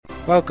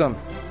Welcome.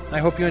 I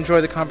hope you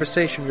enjoy the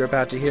conversation you're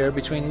about to hear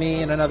between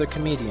me and another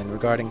comedian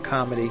regarding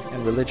comedy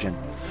and religion.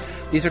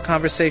 These are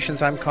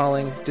conversations I'm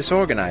calling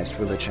disorganized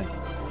religion.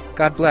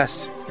 God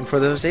bless, and for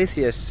those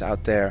atheists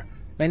out there,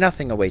 may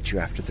nothing await you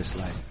after this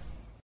life.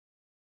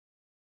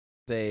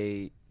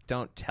 They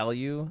don't tell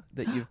you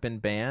that you've been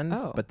banned,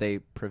 but they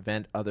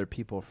prevent other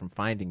people from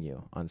finding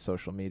you on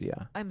social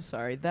media. I'm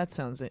sorry, that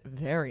sounds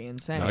very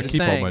insane. No, I keep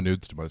all my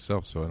nudes to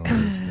myself, so I don't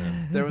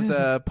understand. There was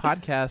a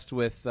podcast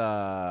with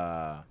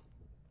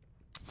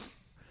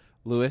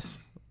Louis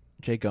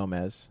J.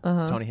 Gomez,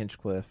 Tony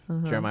Hinchcliffe,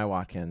 Jeremiah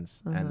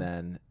Watkins, and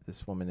then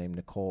this woman named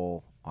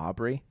Nicole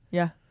Aubrey.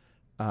 Yeah.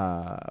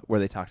 Where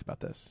they talked about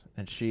this.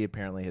 And she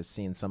apparently has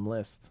seen some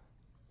list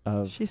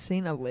of... She's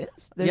seen a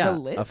list? There's a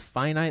list? A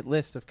finite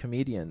list of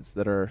comedians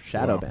that are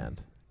shadow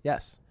banned.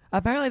 Yes.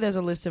 Apparently there's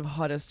a list of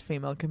hottest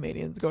female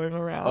comedians going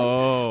around.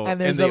 Oh,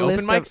 and there's in the a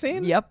open mic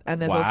scene? Yep,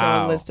 and there's also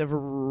a list of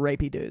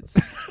rapey dudes.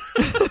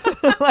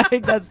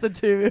 Like, that's the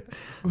two.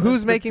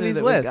 Who's making these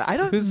lists? I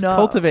don't Who's know.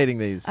 cultivating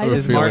these?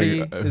 Is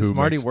Marty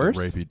makes worst?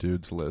 The rapey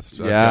dudes list?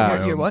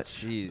 Yeah. You're what?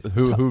 Jeez.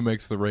 Who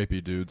makes the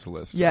rapey dudes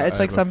list? Yeah, it's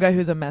like some guy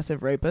who's a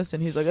massive rapist,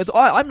 and he's like,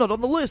 I'm not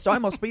on the list. I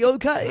must be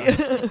okay.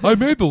 I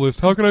made the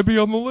list. How can I be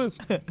on the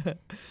list?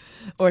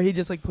 Or he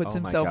just like puts Oh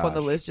my himself on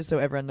the gosh. list just so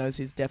everyone knows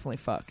he's definitely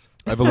fucked.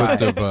 I have a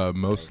list of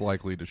most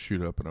likely to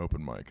shoot up an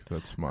open mic.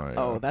 That's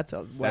my. That's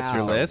a wow. That's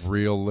your list? A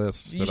real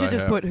list. You that should I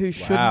just have. put who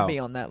shouldn't Wow. be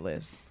on that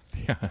list.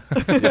 Yeah.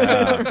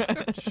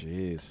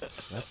 Jeez.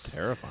 That's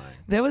terrifying.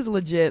 There was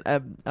legit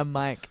a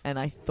mic, and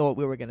I thought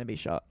we were going to be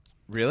shot.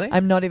 Really?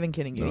 I'm not even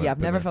kidding you. No, Yeah, I've I've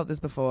been never there. felt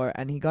this before.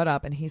 And he got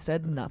up and he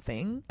said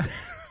nothing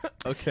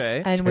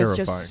okay. and was Terrifying.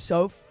 just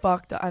so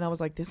fucked up. And I was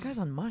like, this guy's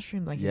on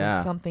mushroom. Like, he's Yeah.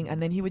 on something.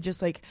 And then he would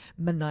just like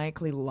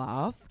maniacally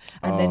laugh.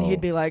 And then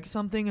he'd be like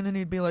something. And then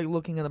he'd be like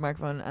looking at the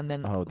microphone. And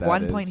then Oh, at that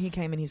one is- point he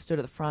came and he stood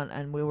at the front.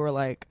 And we were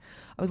like,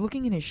 I was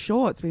looking in his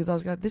shorts because I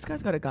was like, this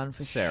guy's got a gun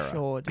for Sarah.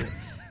 sure, dude.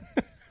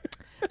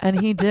 And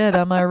he did.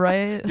 Am I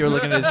right? You were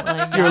looking at Oh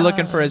my you were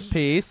looking God. for his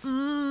piece.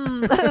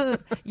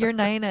 You're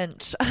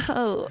 9-inch.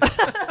 Oh.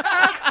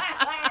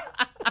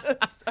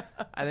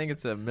 I think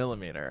it's a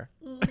millimeter.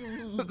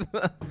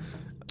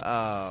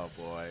 Oh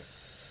boy.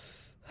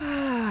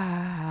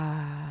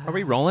 Are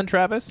we rolling,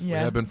 Travis?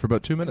 Yeah. I've been for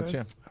about 2 minutes.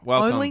 Yeah.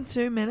 Welcome. Only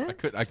 2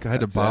 minutes? I had to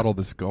That's bottle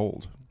this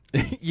gold.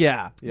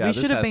 yeah. We this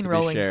should have has been to be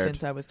rolling shared.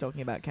 since I was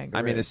talking about kangaroos.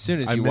 I mean, as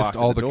soon as I you missed walked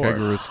all in the the door.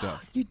 kangaroo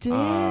stuff. You did?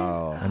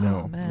 Oh, I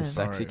know. man. the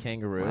sexy Sorry.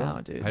 kangaroo. Wow,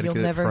 dude. I had to You'll get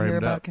it never hear framed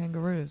about up.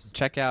 kangaroos.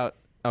 Check out.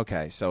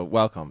 Okay, so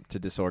welcome to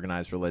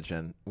Disorganized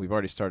Religion. We've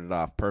already started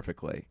off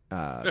perfectly,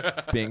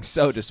 being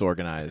so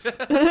disorganized.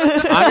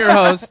 I'm your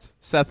host,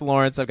 Seth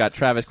Lawrence. I've got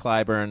Travis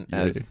Clyburn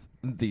as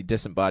the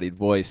disembodied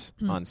voice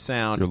on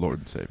sound. Your Lord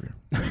and Savior.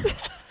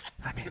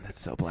 I mean, that's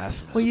so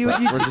blasphemous. Well, you but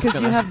we're just because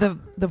you gonna- have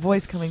the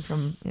voice coming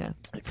from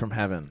from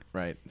heaven,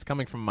 right? It's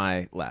coming from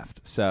my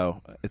left,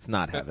 so it's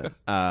not heaven.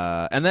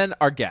 And then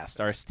our guest,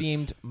 our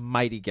esteemed,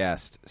 mighty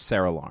guest,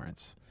 Sarah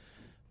Lawrence.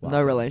 no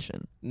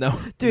relation. No,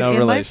 Dude, no in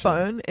relation. my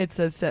phone it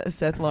says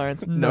Seth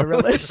Lawrence, no No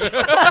relation.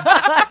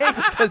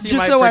 Because you Just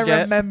might so forget.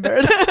 I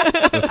remembered.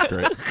 That's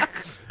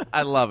great.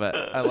 I love it.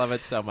 I love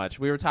it so much.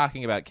 We were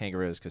talking about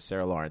kangaroos because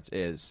Sarah Lawrence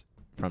is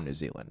from New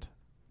Zealand.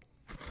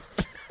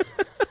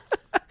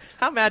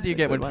 How mad do you That's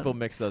a get when good people one.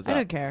 mix those I up?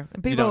 don't care.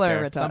 You People don't are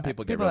care. retarded. Some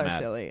people get people real are mad.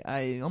 silly.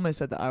 I almost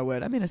said the R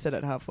word. I mean, I said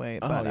it halfway,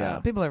 but yeah.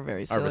 people are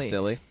very silly.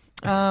 Silly.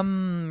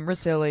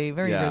 Silly,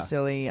 very, Yeah. very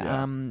silly.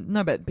 Yeah.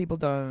 No, but people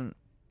don't.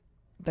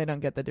 They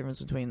don't get the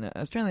difference between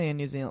Australia and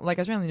New Zealand. Like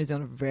Australia and New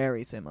Zealand are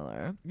very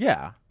similar.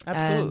 Yeah,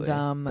 absolutely.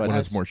 And, But One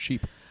as- has more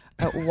sheep.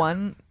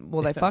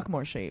 They fuck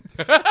more sheep.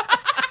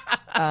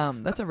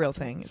 That's a real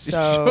thing.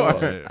 So,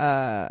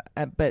 Sure.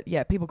 but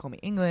yeah, people call me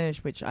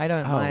English, which I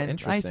don't Oh, mind. I used to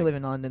interesting. live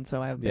in London,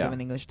 so I have a bit Yeah. of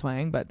an English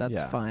twang, but that's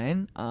Yeah.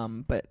 fine.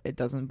 But it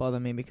doesn't bother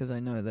me because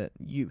I know that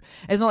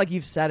it's not like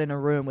you've sat in a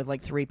room with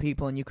like 3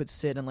 people and you could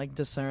sit and like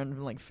discern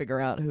and like figure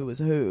out who was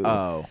who.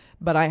 Oh,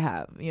 But I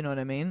have, you know what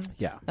I mean?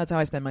 yeah. That's how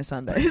I spend my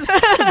Sundays.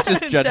 Just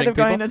Instead judging of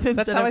going people. to-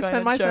 That's instead how of I going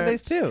spend to my church.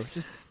 Sundays too.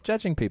 Just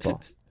judging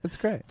people. It's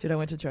great. Dude, I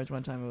went to church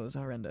one time. It was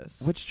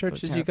horrendous. Which It church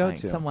was did you go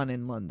terrifying. to? Someone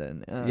in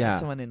London. Yeah.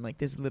 Someone in like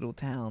this little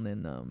town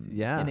in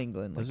Yeah.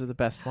 England. Those Like, are the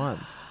best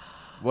ones.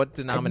 What I've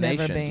denomination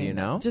never do you been-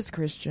 know? Just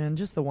Christian,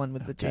 just the one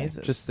with the Okay.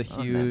 Jesus. Just the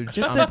on huge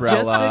just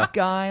umbrella. The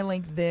guy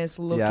like this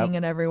looking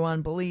at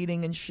everyone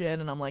bleeding and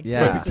shit, and I'm like,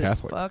 Yeah. this Might be is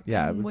Catholic. fucking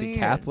Yeah, it would weird. be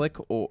Catholic,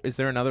 or is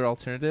there another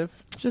alternative?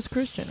 Just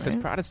Christian, Because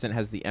right? Protestant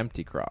has the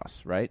empty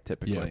cross, right?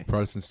 Typically, Yeah,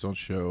 Protestants don't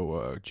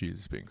show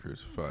Jesus being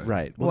crucified.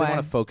 right. Well, Why? they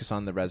want to focus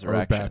on the Or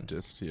resurrection.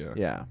 Baptist, yeah.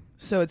 Yeah,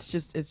 So it's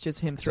just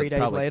him So 3 it's days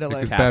probably later,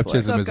 because like, Because Catholic.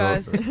 baptism what's up,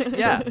 is guys? over.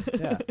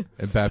 yeah.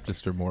 And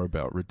Baptists are more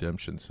about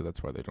redemption, so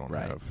that's why they don't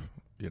Right. have,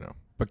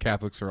 But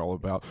Catholics are all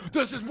about,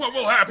 this is what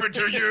will happen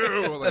to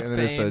you! Like, and then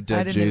it's pain. a dead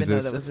I didn't Jesus. even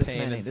know there was The this pain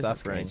many. and This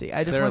suffering. is crazy.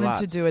 I just There are wanted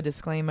to lots. do a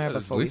disclaimer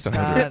There's before at we least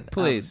 100. start.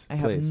 Please, I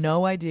have please.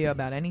 no idea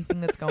about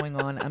anything that's going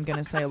on. I'm going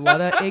to say a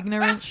lot of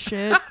ignorant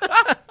shit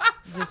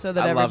just so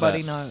that I love everybody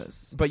it.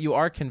 knows. But you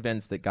are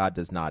convinced that God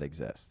does not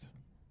exist.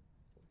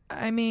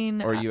 I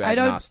mean, Or are you I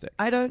agnostic?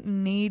 don't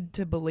need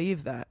to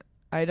believe that.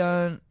 I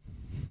don't.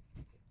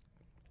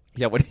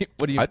 Yeah. What do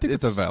you? I think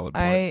it's a valid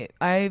point.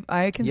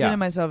 I consider Yeah.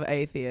 myself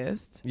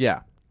atheist.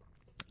 Yeah.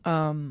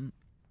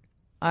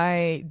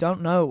 I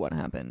don't know what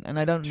happened, and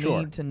I don't Sure.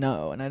 need to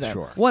know. And I don't.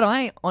 Sure. What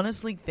I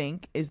honestly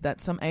think is that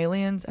some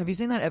aliens. Have you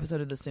seen that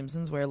episode of The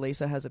Simpsons where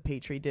Lisa has a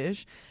petri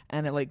dish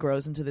and it like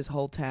grows into this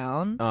whole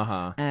town?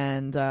 Uh-huh.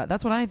 And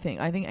that's what I think.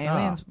 I think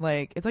aliens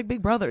like it's like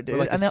Big Brother, dude. Or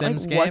like the and they're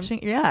Sims like game? watching,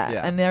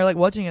 Yeah. and they're like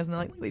watching us, and they're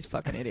like, look at these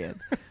fucking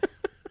idiots.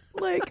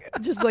 Like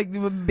just like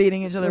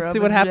beating each other Let's up. see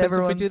what and happens if we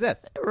everyone's- do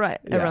this. Right.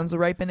 Yeah. Everyone's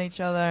raping each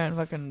other and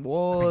fucking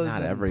wars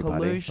not and everybody,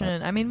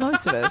 pollution. I mean,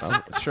 most of us.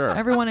 Sure.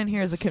 Everyone in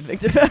here is a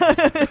convicted.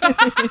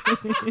 I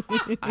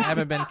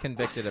haven't been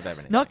convicted of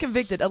everything. Not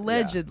convicted,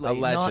 allegedly.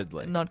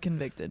 allegedly. Not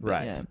convicted. But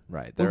Right. yeah.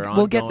 Right. We'll- There are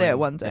we'll get there ongoing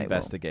one day, Will.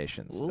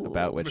 Investigations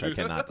about which I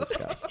cannot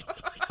discuss.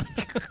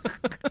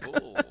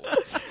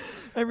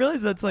 I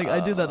realize that's like I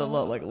do that a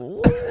lot. Like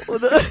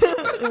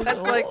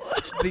That's like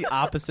the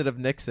opposite of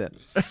Nixon.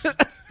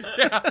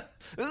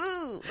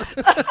 So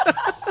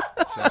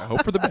I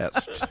hope for the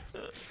best.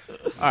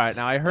 All right.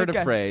 Now I heard Okay.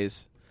 a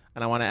phrase,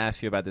 and I want to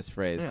ask you about this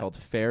phrase Yeah. called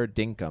fair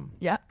dinkum.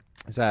 yeah.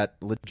 Is that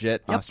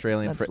legit Yep,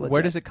 Australian that's phrase? legit.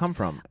 Where does it come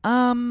from?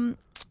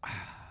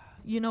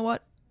 You know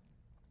what?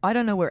 I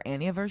don't know where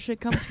any of our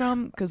shit comes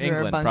from because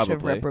we're a England, bunch of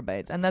probably.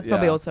 reprobates, and that's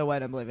probably Yeah. also why I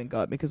don't believe in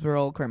God because we're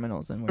all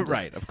criminals and we're just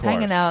Right, of hanging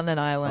course. out on an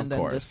island Of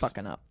and just course.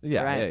 fucking up.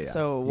 Yeah, right? yeah, yeah.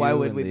 So why You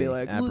would and we be the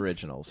like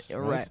Aboriginals,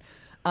 Right.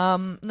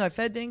 No,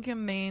 fair dinkum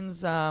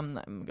means I'm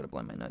gonna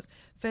blow my nose.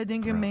 Fair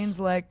dinkum Gross. means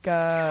like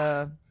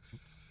I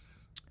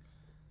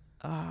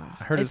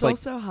heard it's it's like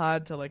also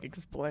hard to like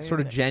explain. sort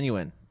of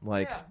genuine.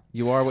 Like Yeah.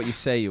 you are what you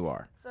say you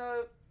are.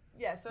 So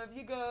yeah, so if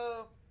you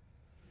go,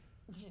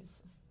 jeez,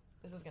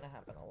 this is gonna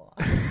happen a lot.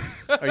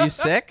 Are you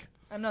sick?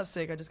 I'm not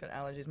sick. I just got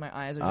allergies. My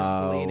eyes are just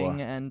Oh.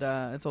 bleeding, and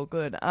it's all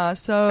good.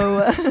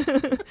 So,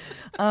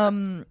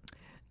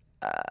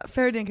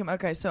 fair dinkum.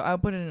 Okay, so I'll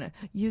put it in.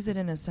 Use it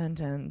in a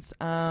sentence.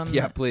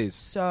 Yeah, please.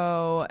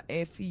 So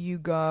if you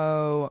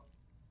go,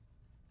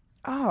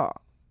 oh,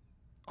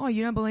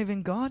 you don't believe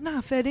in God?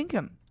 Nah, fair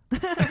dinkum.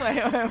 wait.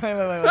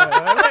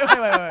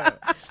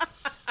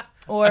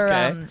 Or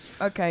Okay.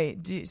 okay.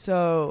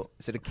 So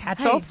Is it a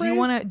catch-all hey, phrase?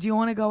 do you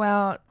want to go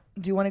out?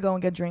 Do you want to go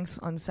and get drinks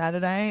on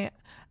Saturday?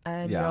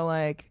 And Yeah. you're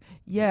like,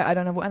 yeah, I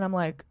don't have. And I'm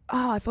like,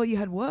 oh, I thought you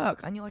had work.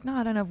 And you're like, no,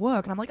 I don't have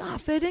work. And I'm like,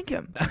 fair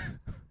dinkum.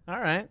 All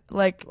right.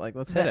 like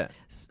Let's hit it.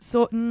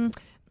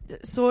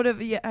 Sort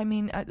of. Yeah. I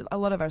mean, a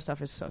lot of our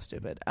stuff is so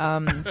stupid.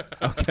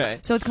 Okay.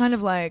 So it's kind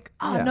of like,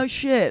 Yeah. no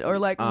shit, or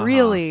like Uh-huh.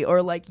 really,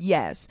 or like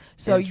yes.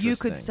 So you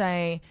could Interesting.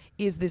 say,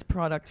 is this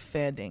product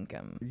fair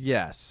dinkum?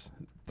 Yes.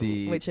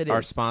 Which it our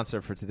is.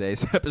 sponsor for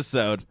today's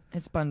episode,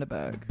 It's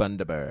Bundaberg.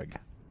 Bundaberg.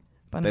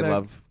 They Bundaberg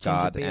love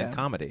ginger God beer. and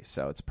comedy,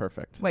 so it's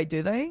perfect. Wait,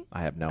 do they?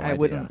 I have no I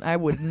idea. I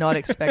would not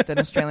expect an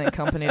Australian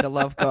company to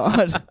love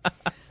God.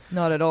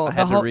 Not at all. I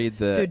had The whole- to read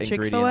the dude,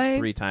 ingredients Chick-fil-A?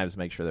 3 times to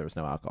make sure there was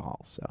no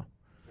alcohol. So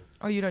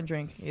Oh, you don't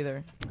drink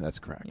either. that's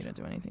correct. You don't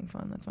do anything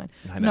fun. That's fine.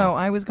 I know. No,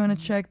 I was going to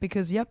check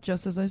because, yep,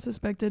 just as I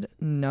suspected,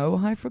 no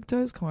high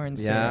fructose corn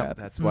Yeah, syrup.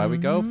 that's why we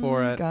go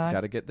for it. God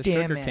Got to get the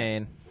damn sugar it.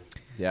 cane.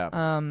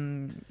 Yeah.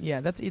 Yeah,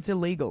 it's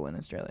illegal in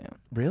Australia.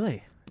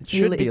 Really? It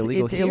should be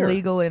illegal It's here.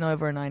 illegal in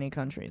over 90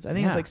 countries. I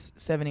think Yeah. it's like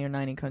 70 or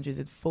 90 countries.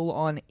 It's full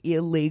on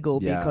illegal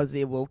Yeah. because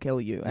it will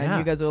kill you. And Yeah.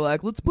 you guys are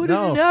like, let's put it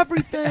No. in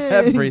everything.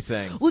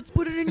 Everything. Let's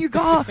put it in your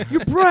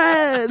your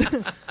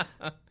bread.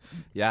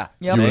 Yeah.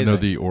 Yep. You want to know Amazing.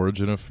 the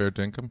origin of fair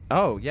dinkum?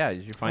 Oh, yeah.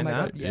 Did you find my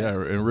out? God, yes.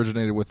 Yeah, it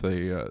originated with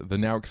the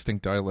now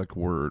extinct dialect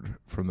word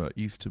from the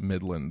East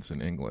Midlands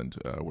in England,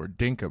 where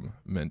dinkum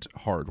meant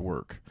hard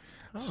work.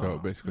 So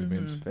it basically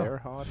means Fair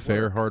hard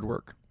fair work. hard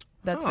work.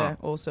 That's Oh. fair.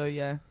 Also,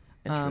 yeah.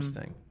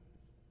 Interesting.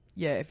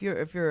 Yeah, if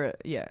you're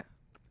yeah.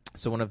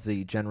 So one of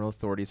the general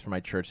authorities for my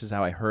church is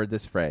how I heard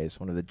this phrase.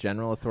 One of the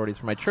general authorities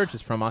for my church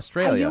is from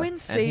Australia. in And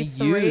C3?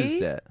 he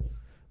used it.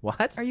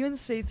 What? Are you in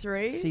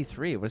C3?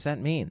 C3. What does that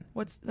mean?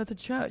 That's a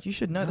church. You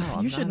should know No, that.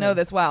 I'm You should not know in-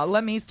 this. Wow.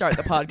 Let me start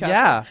the podcast.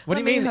 Yeah. What Let do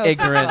you me mean host this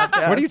ignorant?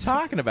 podcast. What are you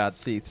talking about,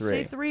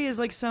 C3? C3 is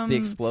like some The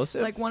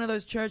explosive? like one of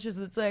those churches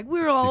that's like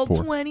we're all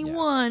C4.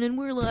 21 and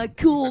we're like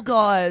cool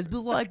guys, but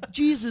like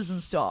Jesus and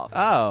stuff.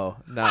 Oh,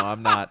 no,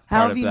 I'm not How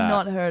part have of you that.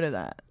 not heard of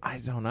that? I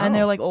don't know. And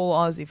they're like all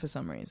Aussie for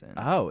some reason.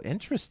 Oh,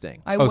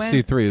 interesting. I Oh, went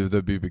C3, would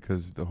that be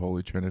because the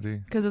Holy Trinity?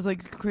 because it's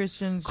like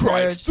Christian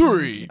Christ church.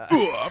 3!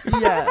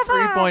 Yeah.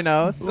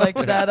 3.0. Like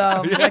that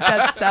like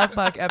that South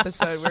Park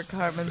episode where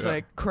Cartman's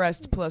like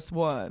crest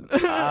 +1. And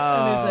he's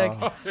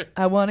like,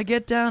 I want to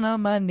get down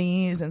on my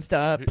knees and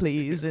start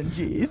pleasing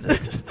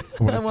Jesus.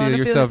 I want to wanna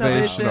feel your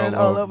salvation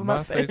all over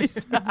my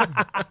face.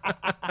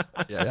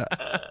 Yeah.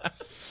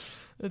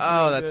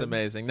 Oh, that's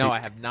amazing. No, I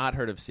have not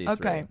heard of C3.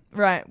 Okay,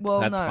 right. Well,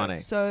 That's no. funny.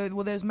 So,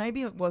 there's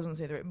maybe it wasn't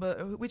C3,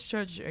 but which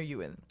church are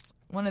you in?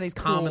 One of these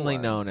cool Commonly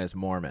ones. known as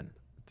Mormon.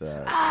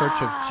 The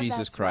Church of Jesus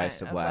That's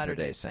Christ right, of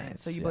Latter-day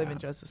Saints. So you believe Yeah. in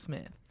Joseph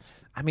Smith?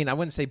 I mean, I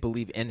wouldn't say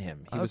believe in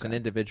him. He was an Okay.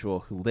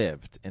 individual who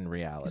lived in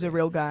reality. He's a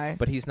real guy,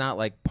 But he's not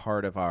like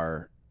part of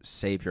our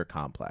savior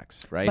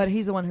complex, right? but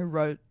he's the one who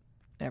wrote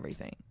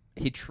everything.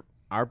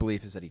 Our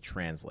belief is that he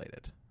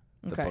translated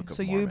the Okay, Book of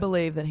so Mormon. you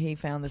believe that he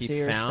found the he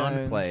seer found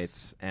stones.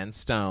 plates and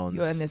stones.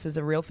 And this is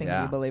a real thing that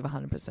Yeah. you believe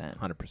 100%.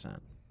 100%.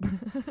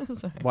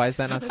 Sorry. Why is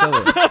that not silly?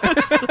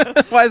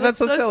 Why is that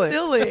so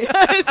silly?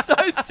 It's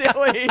so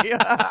silly.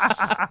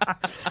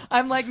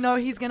 I'm like, no,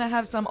 he's gonna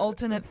have some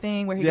alternate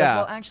thing where he Yeah.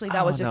 goes, well, actually,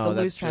 that was just no, a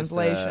that's loose just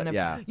translation. of,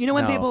 yeah. You know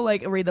when No. people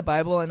like read the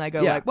Bible and I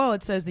go Yeah. like, well,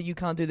 it says that you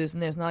can't do this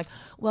and this, and they're like,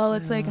 well,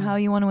 it's like how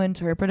you want to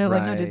interpret it.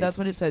 Like, no, dude, that's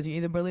what it says. You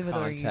either believe it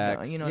or you don't.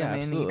 Context. You know what Yeah, I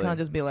mean? absolutely. You can't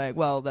just be like,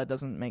 well, that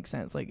doesn't make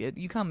sense. Like,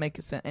 you can't make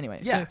a sense anyway.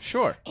 Yeah, So,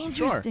 sure.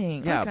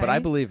 Interesting. Sure. Yeah, but Okay. I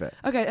believe it.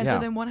 okay, and Yeah. so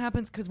then what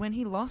happens? Because when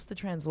he lost the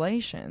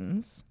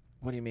translations.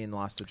 What do you mean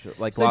lost the So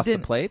lost the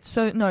didn't- plates?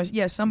 So no,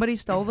 yeah, somebody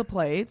stole the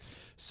plates.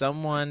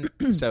 Someone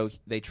so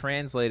they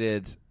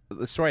translated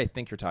the story I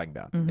think you're talking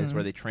about is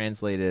where they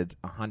translated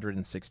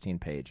 116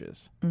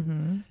 pages.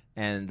 Mm-hmm.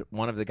 And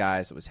one of the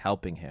guys that was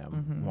helping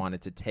him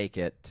wanted to take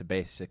it to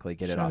basically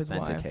get it Show his wife.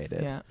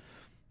 authenticated. Yeah.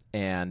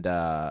 And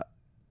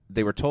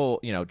they were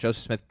told,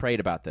 Joseph Smith prayed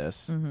about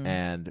this Mm-hmm.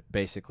 and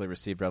basically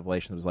received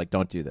revelation that was like,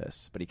 don't do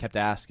this. But he kept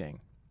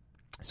asking.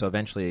 So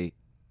eventually,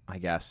 I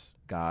guess,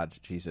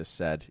 Jesus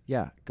said,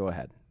 yeah, go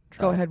ahead.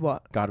 Try Go it." ahead.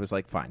 What? God was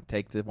like, fine,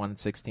 take the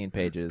 116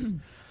 pages.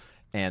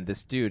 And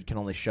this dude can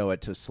only show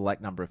it to a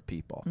select number of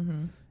people.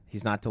 Mm-hmm.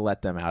 He's not to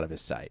let them out of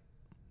his sight.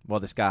 Well,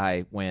 this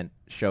guy went,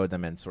 showed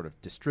them, and sort of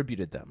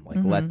distributed them, like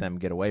Mm-hmm. let them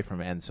get away from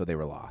it, and so they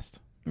were lost.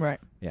 Right.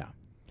 Yeah.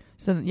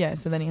 So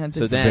so then he had to.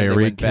 So then they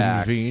Very went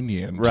back.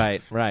 convenient.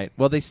 Right.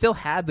 Well, they still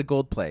had the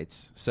gold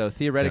plates, so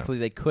theoretically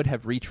they could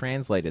have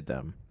retranslated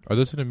them. Are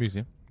those in a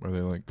museum? Are they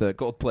like? The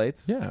gold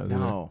plates? Yeah. they're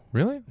No.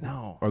 Really?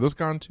 No. Are those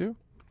gone too?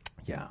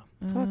 Yeah.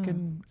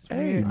 Fucking it's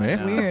hey, weird. man.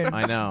 It's weird.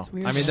 I know. It's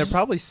weird, I mean, they're man.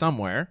 probably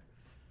somewhere,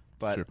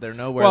 but Sure. they're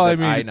nowhere Well, that I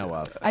mean- I know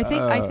of. I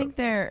think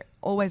they're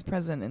always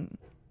present in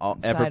Ever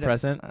inside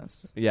present? of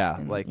us. Yeah,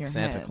 in like your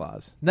Santa head.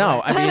 Claus. No,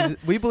 Right. I mean,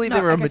 we believe No,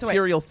 they were okay, a so wait.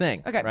 material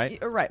thing, Okay, right?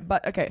 right,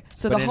 but okay.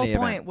 So But the in whole any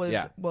point event, was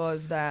yeah.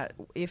 was that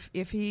if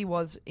he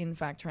was in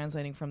fact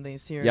translating from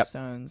these Seer Yep.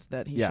 stones,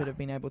 that he Yeah. should have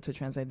been able to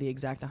translate the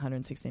exact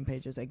 116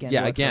 pages again,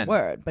 Yeah, word again, for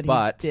word, but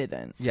but he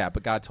didn't. Yeah,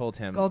 but God told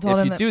him, God told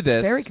if him you that do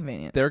this, very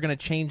convenient. they're going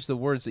to change the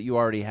words that you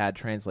already had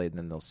translated, and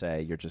then they'll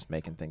say you're just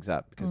making things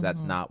up because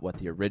that's Mhm. not what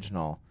the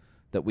original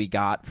that we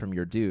got from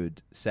your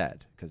dude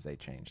said because they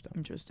changed them.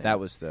 Interesting. That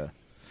was the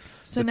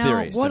So the now,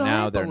 theory. So what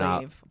now I they're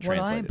not believe,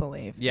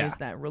 translated. Yeah. is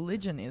that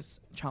religion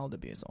is child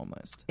abuse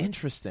almost,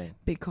 interesting.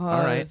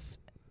 because,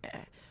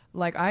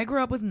 like, I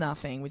grew up with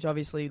nothing, which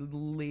obviously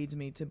leads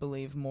me to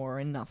believe more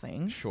in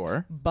nothing.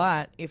 Sure.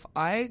 But if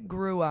I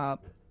grew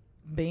up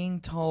being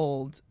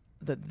told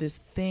that this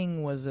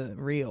thing was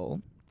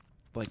real,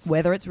 Like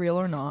whether it's real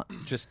or not,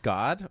 just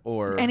God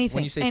or anything,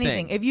 when you say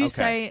anything. thing. If you Okay.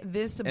 say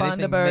this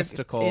Anything Bundaberg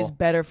mystical. is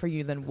better for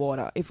you than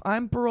water, if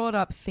I'm brought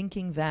up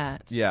thinking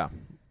that, Yeah.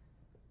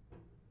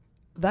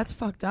 that's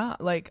fucked up.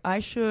 Like, I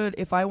should,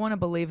 if I want to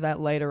believe that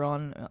later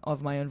on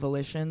of my own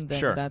volition, then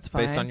Sure. that's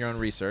fine. Based on your own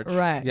research.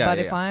 Right. Yeah, but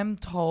yeah, if yeah. I'm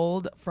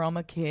told from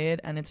a kid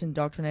and it's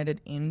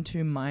indoctrinated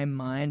into my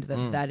mind that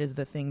Mm. that is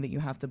the thing that you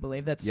have to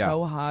believe, that's Yeah.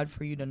 so hard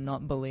for you to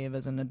not believe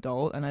as an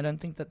adult. And I don't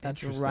think that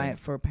that's Interesting. right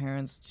for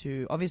parents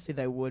to, obviously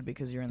they would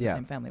because you're in the Yeah.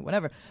 same family,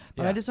 whatever.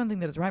 But Yeah. I just don't think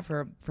that it's right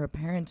for a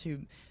parent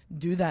to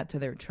do that to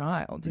their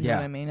child. You know Yeah.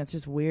 what I mean? It's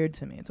just weird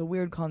to me. It's a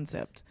weird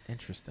concept.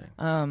 Interesting.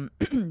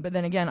 But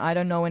then again, I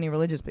don't know any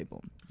religious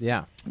people.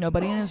 Yeah.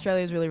 Nobody in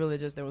Australia is really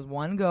religious. There was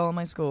one girl in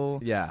my school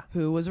Yeah.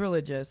 who was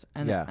religious,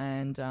 and Yeah.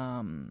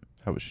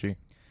 How was she?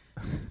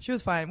 she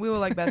was fine. We were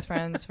like best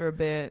friends for a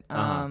bit.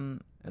 Uh-huh.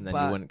 And then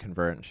but- you wouldn't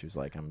convert, and she was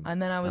like,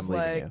 And then I was I'm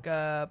leaving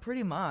like,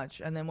 pretty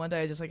much. And then one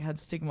day I just like had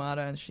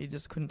stigmata, and she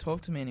just couldn't talk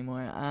to me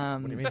anymore.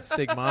 What do you mean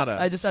stigmata?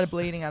 I just started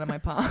bleeding out of my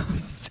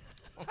palms.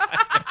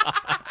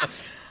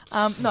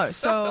 No,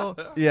 so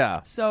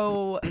Yeah.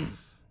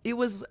 it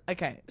was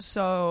okay.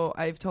 So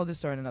I've told this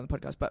story in another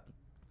podcast, but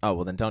Oh,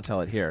 well, then don't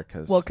tell it here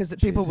because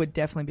people would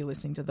definitely be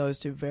listening to those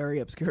two very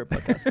obscure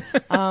podcasts.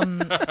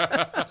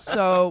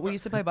 So we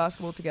used to play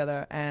basketball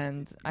together,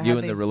 and I You had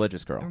and the these-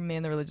 religious girl. Me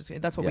and the religious girl.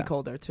 That's what we Yeah.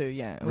 called her too.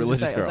 Yeah, it was Religious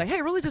just like, I was girl. like,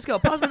 "Hey, religious girl,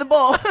 pass me the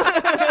ball."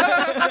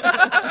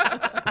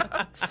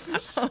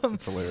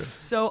 That's hilarious.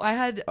 So I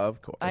had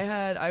Of course. I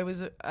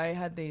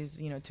had these,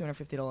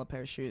 $250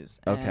 pair of shoes.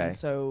 Okay. And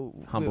so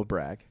Humble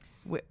brag.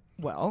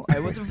 well, I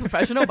was a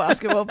professional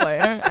basketball player,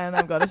 and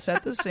I've got to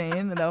set the scene,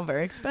 and they were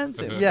very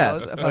expensive.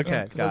 Yes. So I was,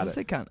 Okay, because I was got a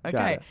sick cunt. Got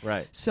Okay. it.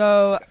 Right.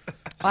 So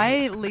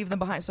I leave them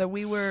behind. So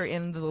we were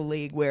in the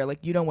league where, like,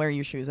 you don't wear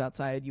your shoes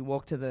outside. You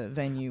walk to the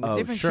venue with Oh,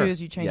 different sure.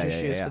 shoes. You change Yeah, your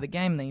yeah, shoes yeah. for the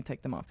game, then you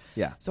take them off.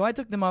 Yeah. So I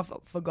took them off,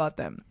 forgot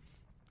them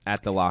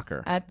At the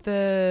locker.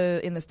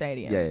 in the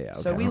stadium. Yeah.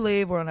 So Okay. we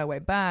leave. We're on our way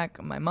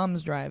back. My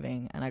mum's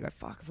driving, and I go,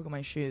 "Fuck! I forgot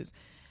my shoes."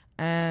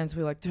 And so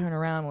we like turn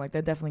around. We're like,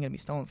 "They're definitely gonna be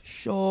stolen for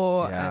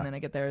sure." Yeah. And then I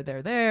get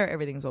there.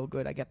 Everything's all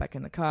good. I get back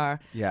in the car,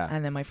 Yeah.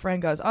 and then my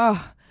friend goes,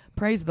 "Oh,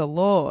 praise the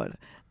Lord."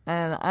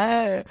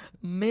 And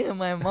me and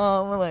my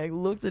mom were like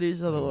looked at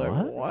each other like,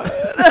 what?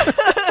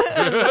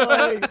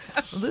 Like,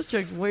 this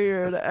chick's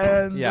weird,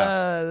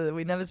 and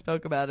we never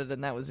spoke about it,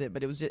 and that was it.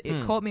 But it was just,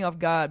 it caught me off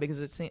guard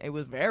because it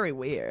was very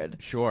weird.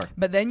 Sure.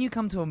 But then you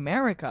come to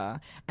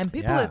America, and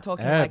people are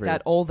talking like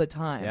that all the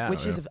time,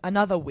 which is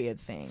another weird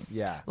thing.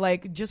 Yeah.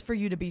 Like, just for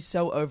you to be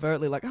so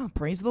overtly like, oh,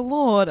 praise the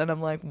Lord, and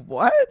I'm like,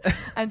 what?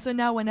 And so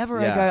now whenever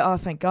I go, oh,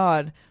 thank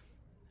God,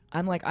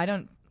 I'm like, I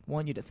don't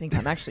want you to think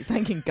I'm actually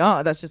thanking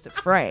God. That's just a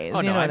phrase.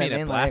 Oh, you no, know I what mean I it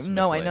mean? Like,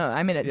 no, I blasphemously. know.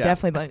 I mean it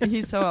definitely. But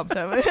he's so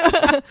upset with me.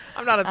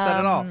 I'm not upset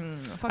at all. I mean,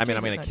 Jesus, I'm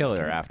going no, to just kill her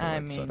kidding.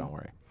 afterwards, so don't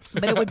worry.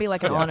 But it would be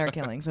like an honor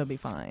killing, so it'd be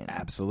fine.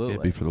 Absolutely.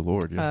 It'd be for the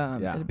Lord.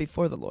 Yeah. It'd be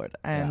for the Lord,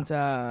 and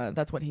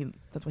that's what he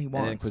wants.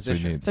 An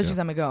Inquisition. Especially as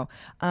I'm a girl.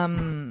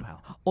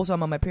 Also,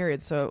 I'm on my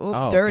period,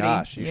 so dirty.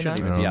 Gosh, you shouldn't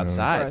even be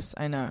outside. Gross.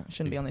 I know.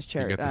 Shouldn't be on this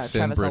chair. You got the sin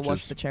Travis, I'll britches.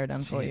 wash the chair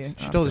down for you.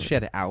 She told us she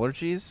had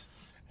allergies.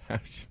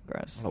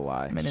 Gross. What a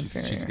lie. I'm an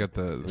inferior. She's got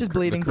the just the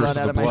bleeding curse blood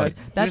out of my blood.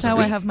 nose. That's how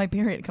I have my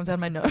period. It comes out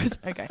of my nose.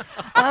 Okay.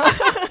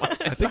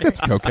 I think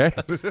that's okay.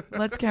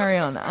 Let's carry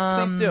on.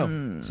 Please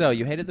do. So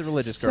you hated the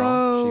religious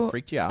girl. She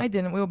freaked you out. I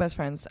didn't. We were best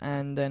friends,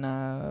 and then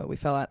we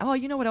fell out. Oh,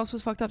 you know what else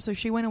was fucked up? So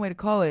she went away to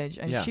college,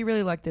 and she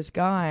really liked this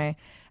guy,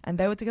 and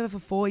they were together for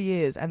 4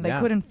 years, and they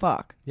couldn't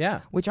fuck. Yeah.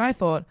 Which I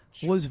thought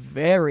was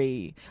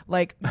very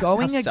like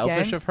going How against.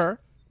 selfish of her.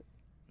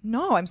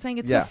 No, I'm saying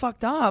it's so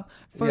fucked up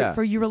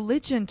for your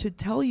religion to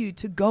tell you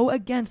to go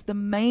against the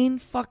main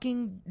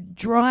fucking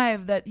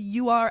drive that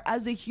you are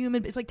as a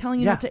human. It's like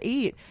telling you not to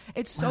eat.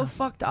 It's so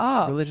fucked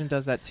up. Religion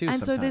does that too. And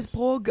sometimes. so this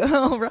poor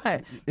girl,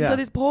 right? Yeah. So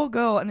this poor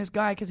girl and this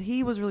guy, because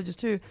he was religious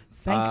too.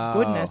 Thank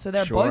goodness. So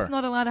they're both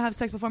not allowed to have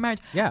sex before marriage.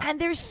 Yeah.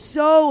 And they're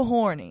so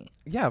horny.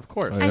 Yeah, of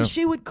course. Oh, yeah. And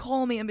she would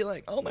call me and be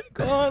like, "Oh my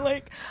God,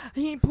 like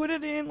he put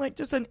it in like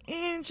just an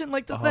inch, and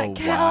like does that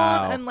count?"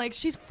 wow. And like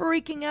she's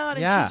freaking out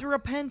and she's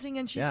repenting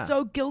and she's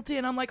so guilty,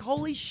 and I'm like,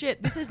 "Holy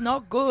shit, this is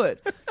not good."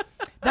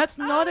 That's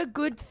not a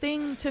good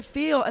thing to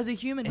feel as a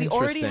human. We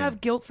already Interesting.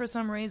 have guilt for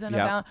some reason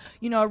about,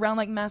 around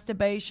like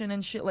masturbation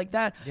and shit like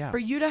that. Yeah. For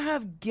you to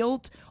have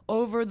guilt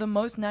over the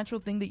most natural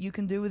thing that you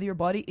can do with your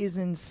body is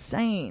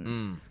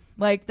insane.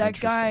 Like that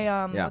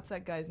guy, what's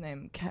that guy's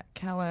name?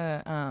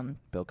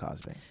 Bill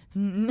Cosby.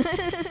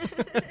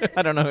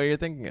 I don't know who you're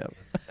thinking of.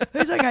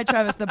 Who's that guy,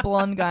 Travis? The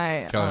blonde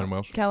guy.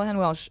 Callahan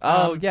Welsh.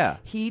 Oh, yeah.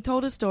 He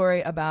told a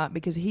story about,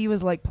 because he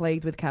was like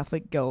plagued with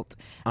Catholic guilt.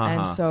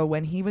 And so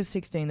when he was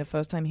 16, the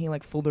first time he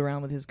like fooled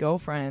around with his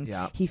girlfriend,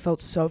 he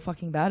felt so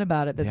fucking bad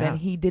about it that then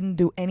he didn't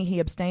do he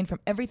abstained from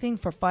everything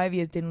for 5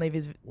 years, didn't leave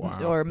his,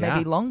 or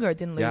maybe longer,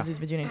 didn't lose his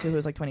virginity until he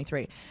was like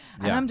 23.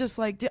 And I'm just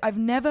like, I've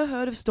never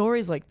heard of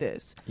stories like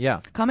this. Yeah.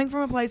 Coming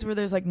from a place where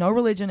there's like no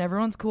religion,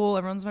 everyone's cool,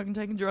 everyone's fucking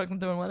taking drugs and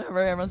doing whatever,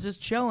 everyone's just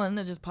chilling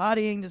and just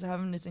partying, just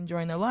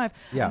enjoying their life.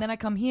 Yeah. And then I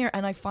come here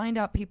and I find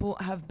out people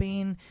have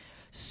been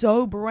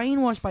so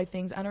brainwashed by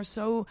things and are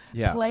so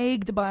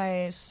plagued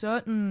by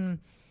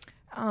certain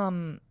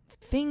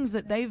things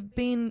that they've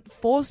been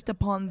forced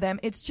upon them.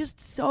 It's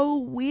just so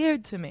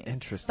weird to me.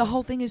 Interesting. The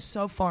whole thing is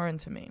so foreign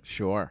to me.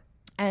 Sure.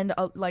 And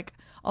like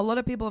a lot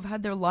of people have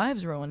had their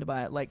lives ruined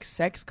by it. Like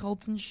sex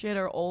cults and shit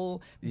are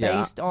all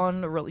based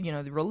on the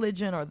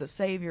religion or the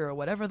savior or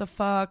whatever the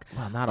fuck.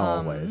 Well, not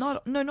always.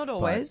 Not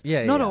always.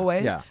 But, not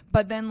always. Yeah.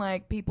 But then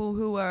like people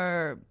who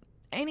are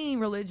any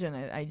religion,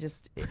 I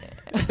just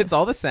it's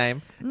all the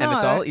same, and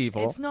it's all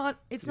evil. It's not.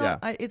 It's not.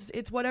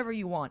 It's whatever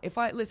you want. If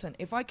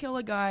I kill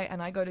a guy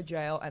and I go to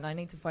jail and I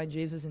need to find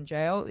Jesus in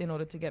jail in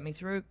order to get me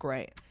through,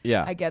 great.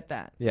 Yeah. I get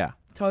that. Yeah.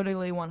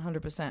 Totally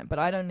 100%. But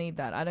I don't need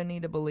that. I don't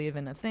need to believe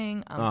in a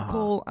thing. I'm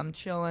cool. I'm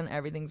chilling.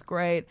 Everything's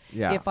great.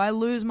 Yeah. If I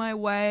lose my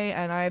way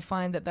and I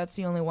find that that's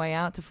the only way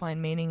out to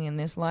find meaning in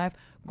this life,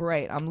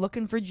 great. I'm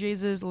looking for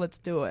Jesus. Let's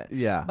do it.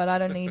 Yeah. But I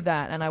don't need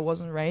that. And I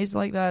wasn't raised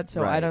like that,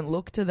 so I don't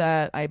look to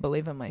that. I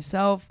believe in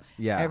myself.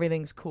 Yeah.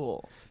 Everything's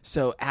cool.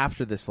 So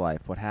after this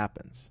life, what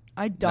happens?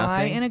 I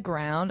die Nothing? in a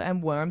ground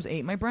and worms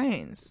eat my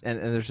brains. And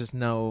there's just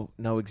no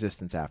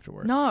existence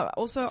afterward. No.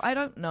 Also, I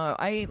don't know.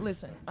 I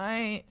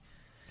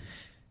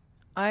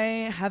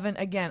haven't,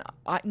 again,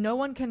 no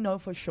one can know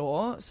for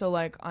sure, so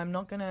like I'm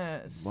not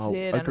gonna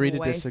sit agree and to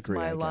waste disagree,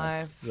 my I guess.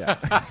 life.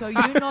 Yeah. So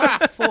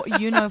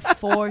you know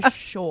for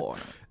sure.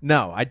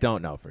 No, I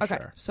don't know for Okay,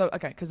 sure. so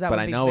because that But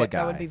would I be know a guy.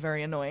 that would be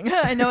very annoying.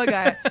 I know a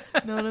guy.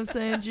 Know what I'm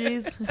saying?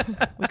 G's.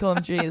 We call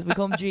him G's. We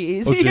call him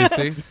G's. Oh,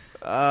 JC?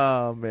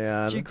 Oh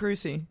man. G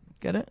Cruci.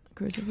 Get it?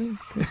 Cruci, please.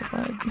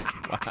 Crucified.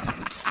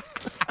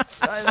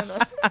 I don't know.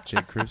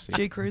 Jake Cruci.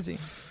 G Cruci.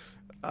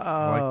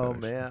 Oh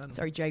like that, man.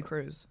 Sorry, J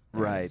Cruz.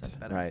 Right. That's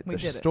better. Right. We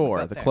The did it. We store,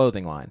 got the there.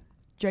 clothing line.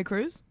 J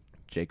Cruz.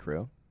 J.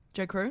 Crew.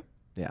 J Crew.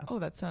 Yeah. Oh,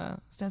 that's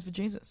stands for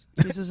Jesus.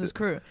 Jesus'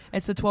 crew.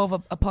 It's the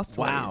 12 apostles.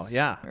 Wow,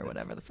 yeah. Or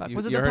whatever the fuck. You-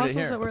 Was it you the heard it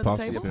apostles here. that were Apostles,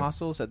 at the The table?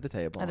 apostles at the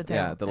table. At the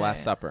Yeah, table. the Yeah, Last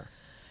yeah. Supper.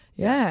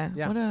 Yeah.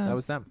 Yeah, What that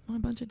was them. what a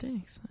bunch of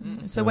dicks.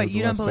 So That wait, was you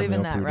the don't last time believe they in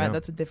all that, threw right? down.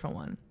 That's a different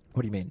one.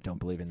 What do you mean? Don't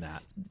believe in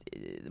that?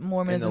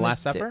 Mormonism. In the Last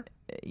is Supper?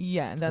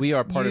 yeah. That's We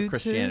are part you of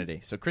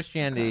Christianity. So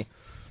Christianity,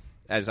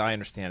 as I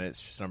understand it,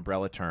 it's just an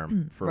umbrella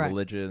term for right.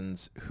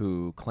 religions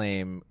who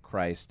claim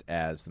Christ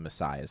as the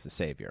Messiah, as the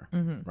Savior,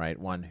 right?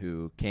 One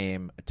who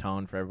came,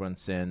 atoned for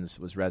everyone's sins,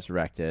 was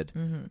resurrected,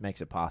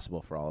 makes it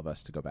possible for all of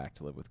us to go back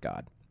to live with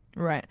God.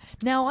 Right.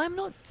 Now, I'm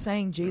not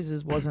saying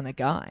Jesus wasn't a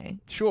guy.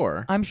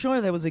 Sure. I'm sure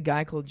there was a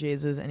guy called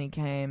Jesus, and he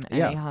came,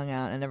 and he hung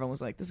out, and everyone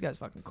was like, this guy's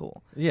fucking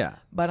cool. Yeah.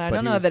 But I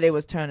don't know that he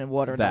was turning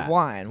water into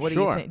wine. What do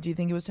you think? Do you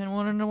think he was turning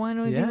water into wine,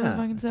 or do you think he was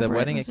fucking separate? The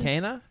wedding at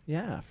Cana?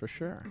 Yeah, for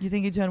sure. You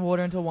think he turned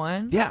water into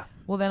wine? Yeah.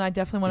 Well, then I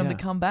definitely want him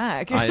to come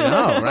back. I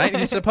know, right?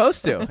 He's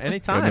supposed to.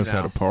 Anytime. He knows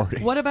how to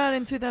party. What about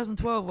in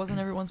 2012? Wasn't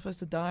everyone supposed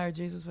to die, or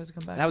Jesus supposed to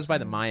come back? That was by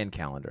the Mayan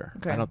calendar.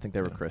 Okay. I don't think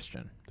they were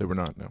Christian. They were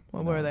not, no.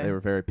 What were they? They were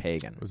very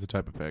pagan. It was a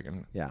type of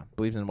pagan. Yeah.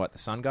 Believed in what? The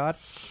sun god?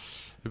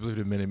 They believed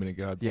in many, many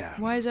gods. Yeah.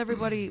 Why does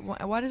everybody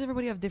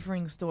have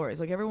differing stories?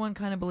 Like, everyone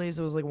kind of believes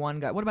it was like one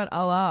guy. What about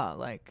Allah?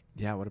 Like,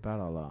 yeah, what about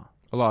Allah?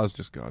 Allah is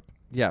just God.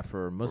 Yeah,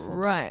 for Muslims.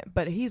 Right,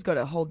 but he's got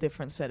a whole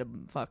different set of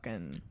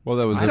fucking... Well,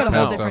 that was He's got a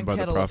whole passed down different by the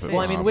kettle of Prophet fish.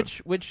 Well, I mean, Muhammad.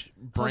 which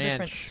Whole different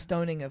branch?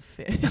 stoning of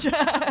fish.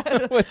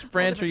 Which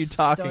branch are you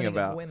talking Stoning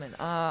about? Of women.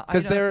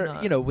 Because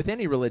they're, with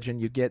any religion,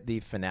 you get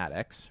the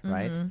fanatics,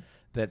 right?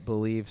 That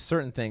believe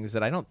certain things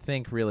that I don't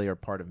think really are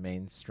part of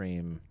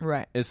mainstream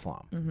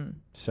Islam.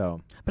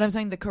 So, but I'm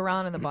saying the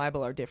Quran and the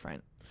Bible are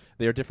different.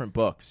 They are different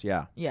books,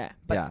 yeah. Yeah,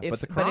 but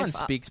the Quran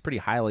speaks pretty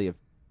highly of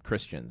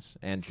Christians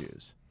and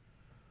Jews.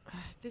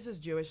 This is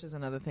Jewish is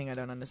another thing I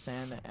don't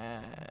understand.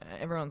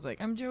 Everyone's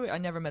like, I'm Jewish. I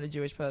never met a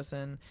Jewish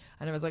person.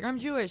 And I was like, I'm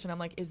Jewish. And I'm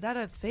like, is that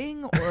a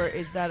thing or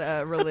is that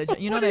a religion?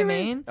 You know what I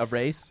mean? A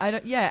race? I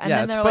don't. Yeah. And Yeah,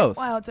 then it's they're both.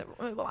 like, wow, it's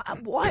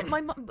what?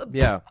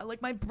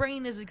 Like my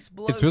brain is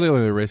exploding. It's really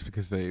only a race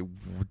because they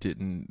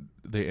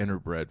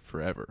interbred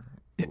forever.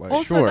 Like,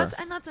 Also, sure.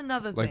 that's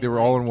another thing. Like they were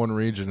all in one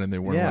region and they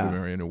weren't Yeah. allowed to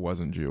marry and it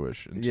wasn't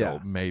Jewish until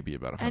maybe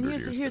about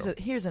 100 years ago.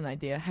 Here's an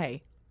idea.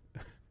 Hey,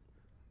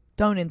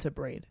 don't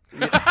interbreed.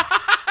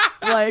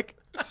 Like,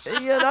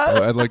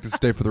 I'd like to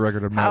stay for the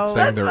record. I'm not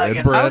saying they're fucking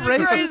inbred.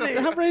 crazy.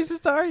 How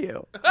racist are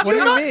you? What do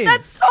you mean?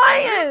 That's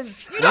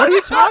science. What are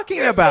you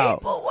talking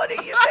about? People, what do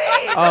you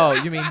mean? Oh,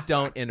 you mean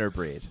don't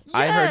interbreed.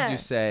 I Yeah. heard you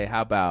say,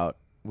 how about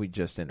we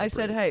just interbreed? I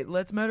said, hey,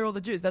 let's murder all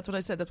the Jews. That's what I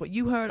said. That's what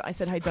you heard. I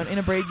said, hey, don't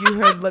interbreed.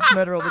 You heard, let's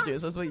murder all the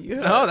Jews. That's what you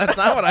heard. No, that's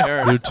not what I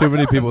heard. There are too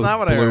many people with not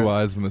what I blue heard.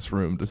 eyes in this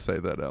room to say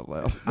that out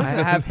loud. I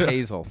have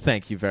Hazel.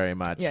 Thank you very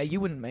much. Yeah, you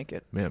wouldn't make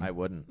it. Man, I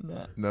wouldn't.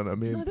 no, No, they're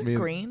me.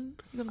 green.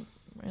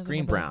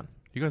 Green brown.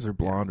 You guys are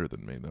blonder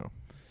than me, though.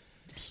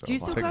 So, Do you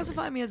still technically.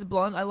 classify me as a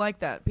blonde? I like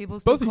that. People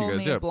still Both of you call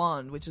guys, me yeah.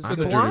 blonde, which is I'm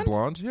cool. Dirty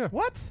blonde? Yeah.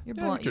 What? You're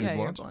Yeah, blonde. dirty Yeah,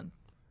 you're blonde. blonde.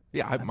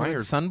 Yeah, my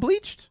hair's sun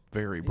bleached?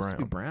 very It used to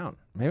be brown. brown.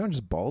 Maybe I'm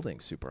just balding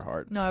super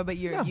hard. No, but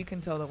you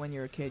can tell that when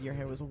you're a kid, your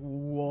hair was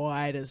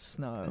white as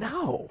snow.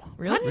 No.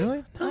 Really?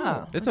 Really?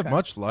 Oh, It's okay. a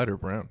much lighter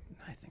brown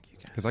I think you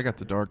guys. because I got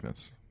the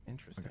darkness. I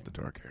Interesting. got the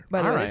dark hair.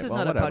 By the All way, right, this is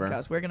well, not whatever. a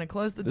podcast. We're going to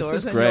close the This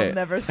doors is and great. you'll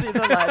never see the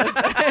light of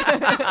day.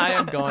 I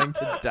am going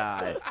to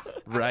die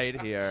right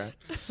here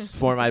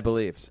for my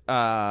beliefs. All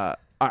right,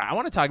 I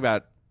want to talk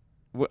about.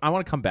 I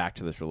want to come back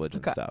to this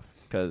religion Okay. stuff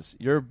because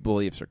your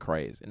beliefs are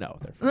crazy. No,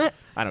 they're fine.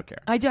 I don't care.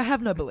 I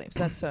have no beliefs.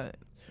 That's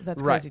Right,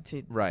 crazy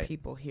to right.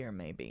 people here,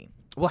 maybe.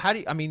 Well, how do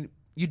you? I mean,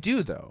 you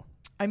do though.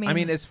 I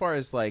mean, as far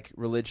as like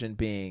religion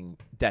being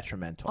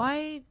detrimental,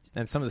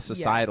 and some of the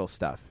societal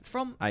stuff,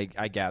 from I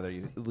gather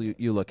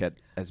you look at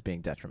as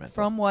being detrimental.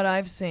 From what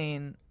I've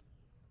seen,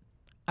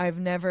 I've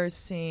never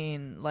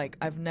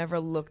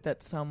looked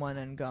at someone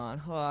and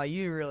gone, "Oh,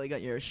 you really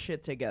got your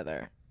shit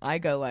together." I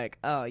go like,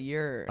 "Oh,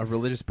 you're a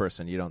religious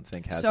person." You don't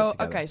think has it so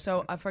together. okay."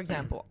 So, for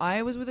example,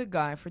 I was with a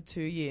guy for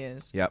 2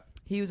 years. Yep.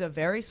 He was a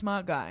very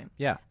smart guy.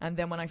 Yeah. And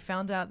then when I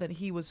found out that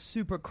he was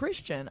super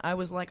Christian, I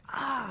was like,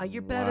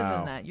 you're better Wow.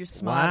 than that. You're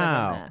smarter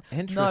Wow. than that.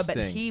 Interesting.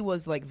 No, but he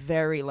was like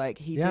very like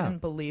he Yeah.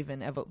 didn't believe in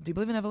Do you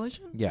believe in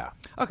evolution? Yeah.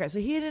 Okay, so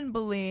he didn't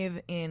believe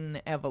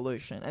in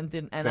evolution, and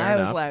Fair I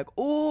was enough. like,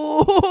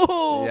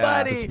 "Ooh, Yeah,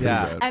 buddy!" that's pretty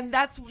bad. And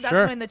that's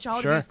Sure, when the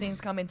child sure. abuse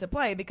things come into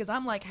play because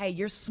I'm like, "Hey,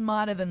 you're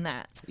smarter than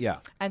that," Yeah.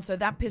 and so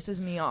that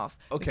pisses me off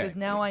Okay. because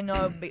now I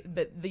know.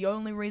 But the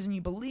only reason you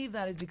believe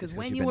that is because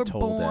when you've you been were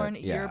told that, born,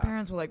 yeah. your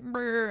parents were like,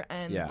 "Brr,"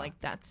 and Yeah. like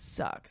that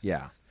sucks.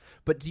 Yeah.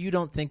 But you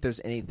don't think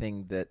there's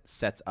anything that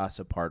sets us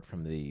apart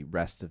from the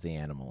rest of the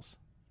animals?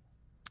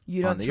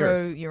 You On don't the throw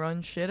earth. your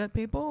own shit at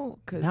people?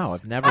 'Cause No,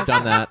 I've never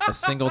done that a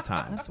single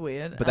time. that's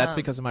weird. But that's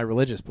because of my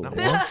religious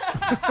beliefs.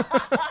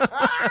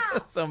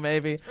 So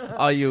maybe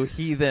all you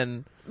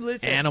heathen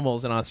listen,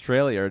 animals in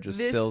Australia are just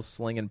This- still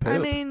slinging poop. I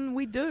mean,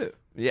 we do.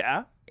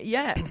 yeah.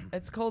 Yeah,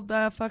 it's called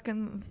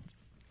fucking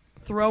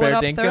throw Fair it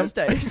up dinkum?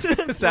 Thursdays.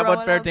 Is that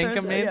what Throw it fair up dinkum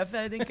Thursday. means? Yeah,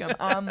 fair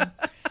dinkum.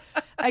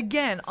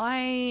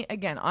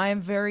 I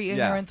am very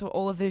ignorant to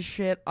all of this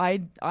shit.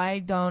 I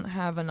don't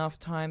have enough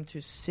time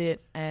to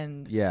sit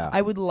and Yeah.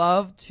 I would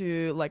love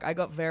to I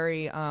got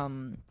very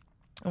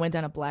I went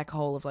down a black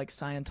hole of like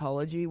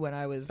Scientology when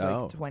I was like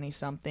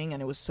 20-something,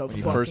 and it was so when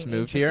you fucking first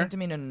moved interesting here? to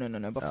me.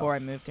 No. Before I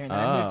moved here, and then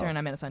I moved here and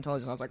I met a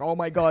Scientologist. And I was like, oh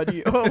my god,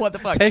 what the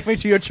fuck? Take me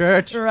to your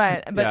church.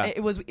 Right, but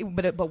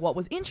but what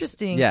was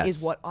interesting is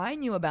what I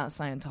knew about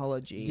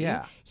Scientology.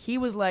 Yeah, he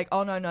was like,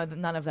 oh no,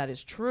 none of that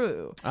is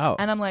true. Oh,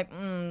 and I'm like,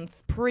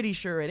 pretty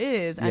sure it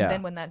is. And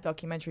then when that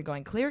documentary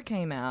Going Clear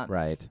came out,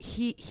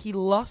 he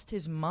lost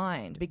his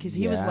mind because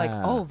he was like,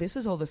 oh, this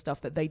is all the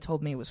stuff that they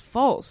told me was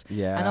false.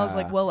 Yeah, and I was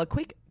like, well, a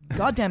quick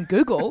goddamn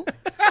Google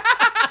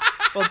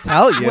will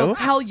tell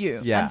you.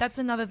 Yeah. And that's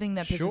another thing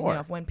that pisses me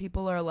off when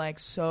people are like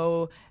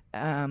so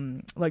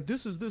like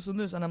this is this and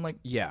this, and I'm like,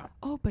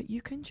 oh, but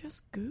you can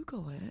just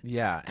Google it,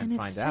 and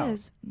find out. It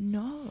says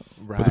no.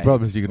 Right. But the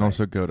problem is you can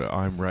also go to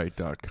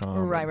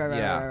imright.com.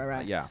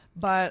 Right. Yeah.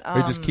 But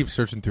they just keep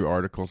searching through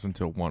articles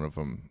until one of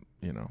them,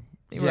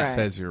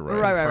 says you're right.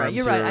 Right.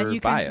 You're right, and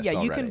you can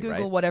already, you can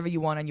Google whatever you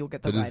want, and you'll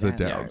get the right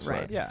answer. Answer.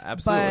 Right. Yeah,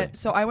 absolutely. But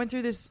so I went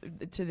through this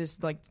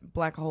like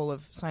black hole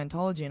of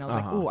Scientology, and I was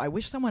like, oh, I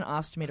wish someone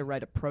asked me to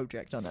write a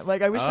project on it.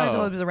 Like, I wish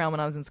Scientology was around when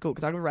I was in school,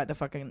 because I would write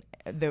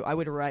I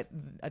would write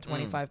a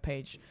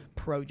 25-page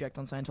project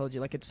on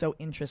Scientology. Like, it's so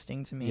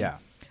interesting to me. Yeah.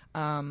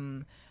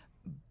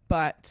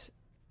 But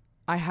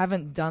I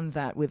haven't done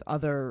that with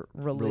other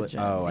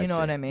religions. You know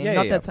what I mean? Yeah,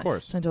 not that of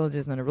course. Scientology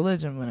is not a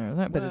religion,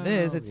 but it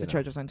is. It's the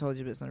Church of Scientology,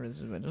 but it's not a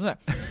religion.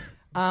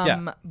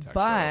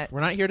 But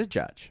we're not here to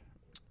judge.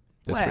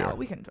 We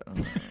can.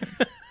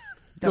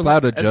 You're allowed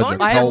to judge a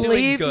cult. I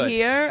leave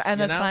here,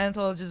 and a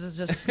Scientologist is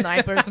just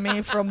snipers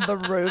me from the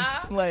roof.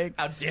 Like,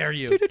 how dare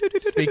you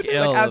speak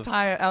ill of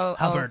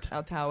Albert?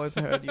 Our towers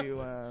heard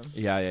you.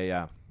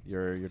 Yeah.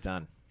 You're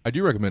done. I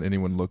do recommend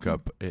anyone look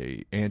up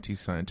a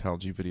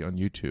anti-Scientology video on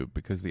YouTube,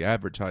 because the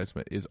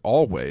advertisement is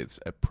always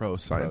a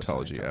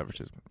pro-Scientology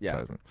advertisement.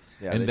 Yeah,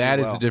 and that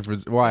is the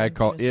difference. Why I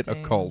call it a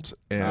cult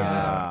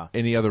and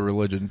any other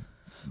religion.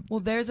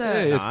 Well, there's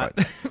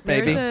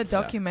a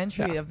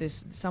documentary of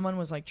this. Someone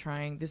was like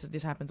trying.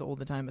 This happens all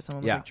the time, but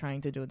someone was like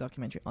trying to do a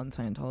documentary on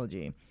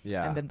Scientology.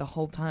 Yeah, and then the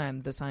whole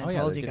time the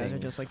Scientology guys are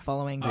just like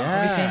following.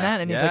 Have you seen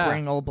that? And he's like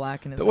wearing all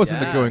black. And that wasn't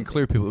the Going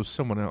Clear people. It was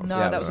someone else. No,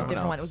 that was a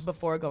different one. It was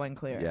before Going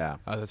Clear. Yeah.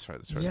 Oh, that's right.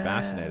 It's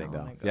fascinating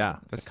though. Yeah,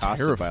 that's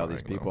terrifying by all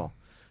these people.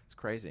 It's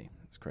crazy.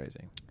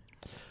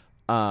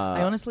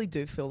 I honestly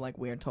do feel like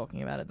weird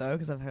talking about it though,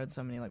 because I've heard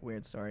so many like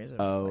weird stories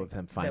of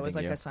them finding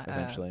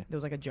eventually. There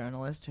was like a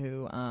journalist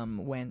who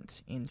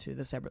went into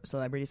the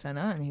Celebrity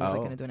Center, and he was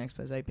like going to do an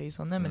expose piece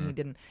on them, and he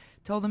didn't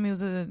tell them he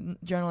was a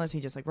journalist.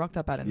 He just like rocked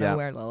up out of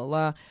nowhere,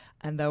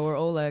 and they were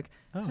all like,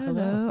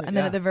 hello. And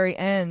then at the very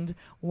end,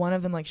 one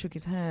of them like shook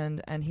his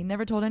hand, and he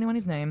never told anyone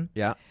his name.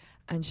 Yeah.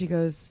 And she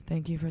goes,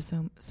 "Thank you for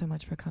so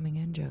much for coming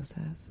in, Joseph."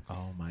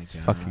 Oh my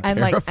god! Fucking and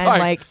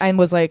terrifying. and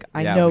was like,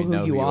 "I know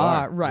who you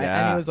are," right? Yeah.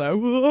 And he was like,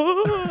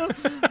 "Whoa!"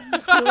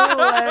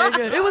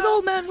 It was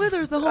Old Man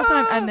Withers the whole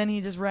time, and then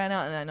he just ran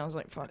out, and I was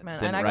like, "Fuck, man!"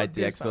 Didn't and I write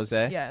the expose.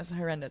 Yeah, it's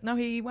horrendous. No,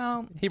 he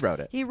wrote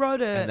it. He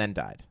wrote it, and then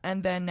died.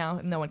 And then now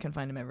no one can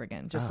find him ever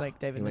again. Just like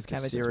David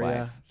Miscavige's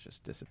wife,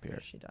 just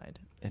disappeared. She died.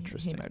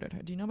 Interesting. He murdered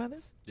her. Do you know about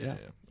this? Yeah.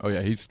 Oh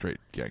yeah, he straight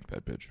ganked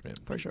that bitch, man.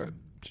 For sure.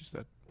 She's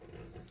dead.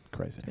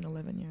 Crazy. It's been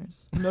 11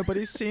 years.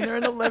 Nobody's seen her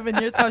in 11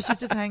 years. Oh,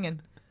 she's just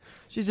hanging.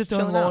 She's just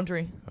doing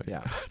laundry. Oh,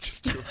 yeah.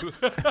 She's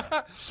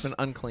been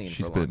unclean.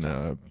 She's for a long been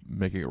time.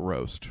 making a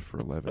roast for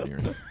 11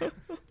 years.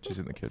 She's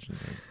in the kitchen.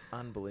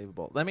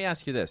 Unbelievable. Let me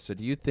ask you this. So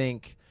do you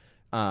think,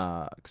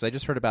 because I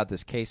just heard about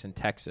this case in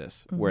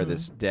Texas where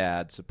this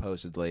dad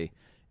supposedly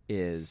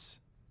is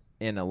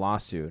in a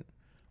lawsuit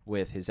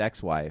with his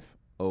ex-wife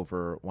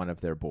over one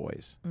of their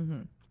boys,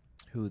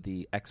 who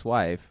the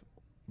ex-wife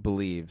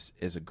believes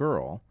is a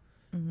girl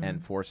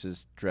and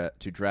forces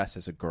to dress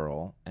as a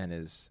girl, and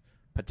is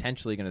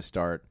potentially going to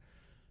start,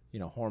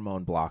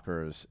 hormone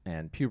blockers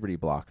and puberty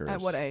blockers.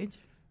 At what age?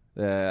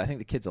 I think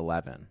the kid's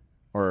 11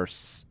 or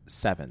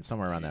 7,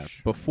 somewhere around there,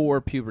 before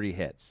puberty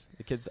hits.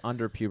 The kid's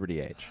under puberty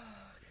age.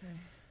 Okay.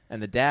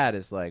 And the dad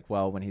is like,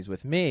 well, when he's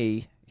with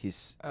me, he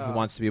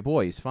wants to be a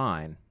boy. He's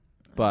fine.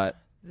 But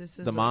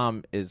the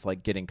mom is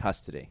like getting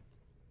custody.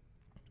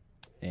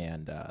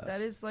 And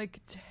that is like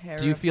terrifying.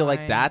 Do you feel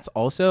like that's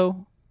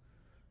also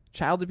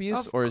child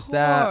abuse, or is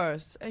that? Of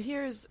course.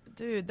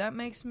 That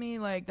makes me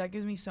that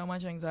gives me so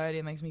much anxiety.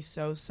 It makes me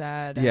so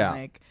sad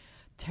and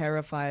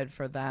terrified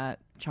for that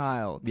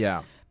child.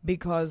 Yeah.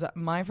 Because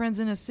my friend's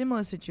in a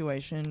similar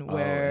situation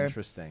where. Oh,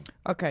 interesting.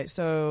 Okay,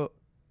 so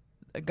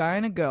a guy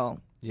and a girl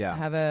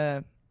have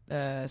a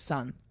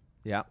son.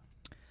 Yeah.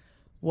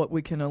 What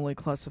we can only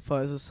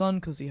classify as a son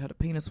because he had a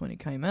penis when he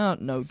came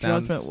out. No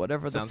judgment,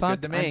 whatever the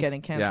fuck. I'm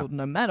getting cancelled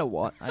no matter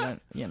what. I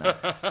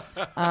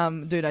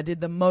don't, Dude, I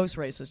did the most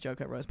racist joke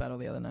at Roast Battle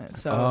the other night.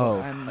 So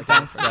I'm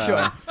down for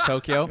sure.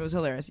 Tokyo? It was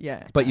hilarious,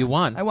 yeah. But you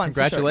won. I won.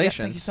 Congratulations.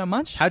 Sure. Thank you so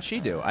much. How'd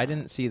she do? I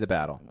didn't see the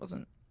battle.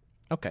 Wasn't.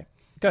 Okay.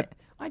 Good.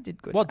 I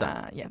did good. Well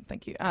done. Yeah,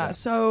 thank you.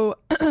 So,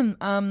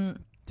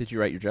 did you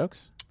write your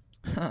jokes?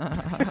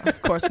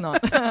 Of course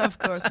not. Of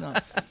course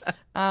not.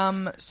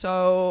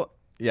 So...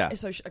 Yeah.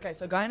 So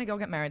guy and a girl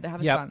get married. They have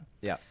a son.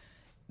 Yeah.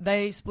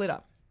 They split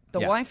up.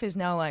 The wife is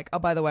now like, oh,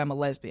 by the way, I'm a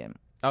lesbian.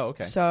 Oh,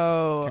 okay.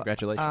 So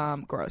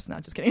congratulations. Gross. No,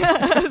 just kidding. Dude,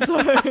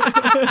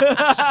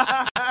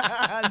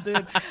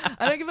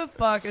 I don't give a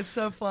fuck. It's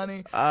so funny.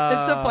 It's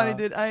so funny,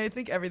 dude. I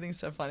think everything's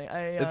so funny.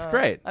 It's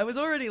great. I was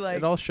already like,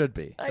 it all should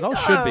be.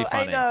 Should be funny.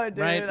 I know, dude.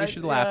 Right? We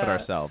should laugh at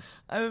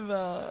ourselves. I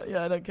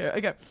don't care.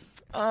 Okay.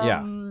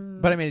 Yeah,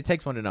 but I mean, it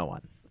takes one to know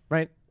one,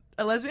 right?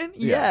 A lesbian?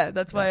 Yeah,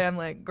 that's why I'm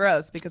like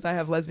gross, because I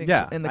have lesbian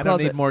in the closet. I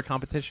don't need more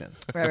competition.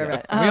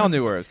 Right. We all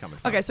knew where it was coming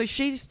from. Okay, so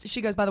she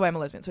goes, by the way, I'm a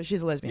lesbian, so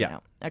she's a lesbian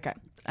now. Okay.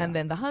 And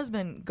then the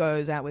husband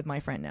goes out with my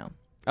friend now.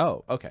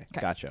 Oh, okay.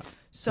 Gotcha.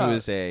 So who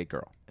is a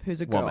girl? Who's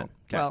a girl? Woman.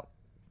 Okay. Well,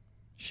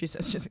 she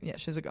says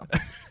she's a girl.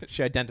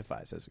 She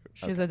identifies as a girl.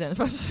 She's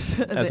identifies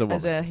as a woman.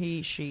 As a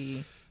he,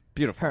 she,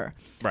 beautiful. her.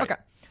 Right. Okay.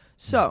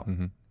 So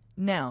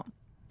now,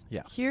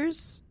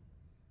 here's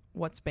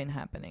what's been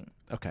happening.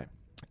 Okay.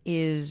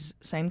 Is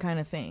same kind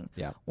of thing.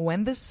 Yeah.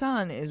 When the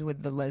son is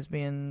with the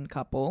lesbian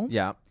couple,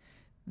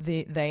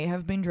 they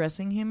have been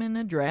dressing him in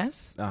a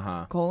dress,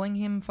 calling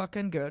him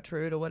fucking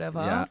Gertrude or whatever.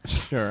 Yeah,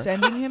 sure.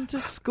 Sending him to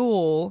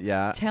school,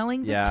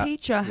 telling the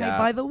teacher, hey,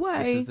 by the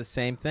way, this is the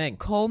same thing.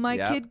 Call my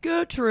kid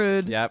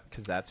Gertrude. Yep,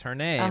 because that's her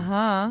name.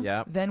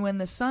 Yep. Then when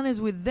the son is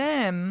with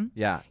them,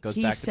 goes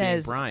he back to being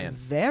says Brian.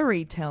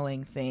 Very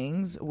telling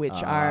things,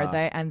 which are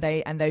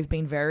they've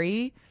been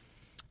very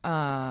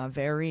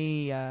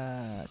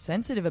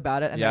sensitive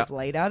about it, and they've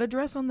laid out a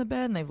dress on the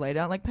bed, and they've laid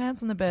out like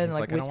pants on the bed, and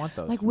like I don't want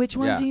those. Like, which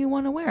one do you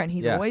want to wear? And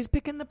he's always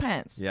picking the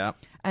pants. Yeah.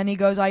 And he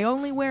goes, I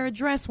only wear a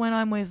dress when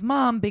I'm with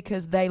mom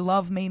because they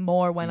love me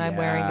more when I'm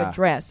wearing a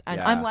dress.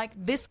 And I'm like,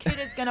 this kid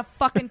is gonna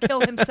fucking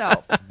kill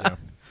himself.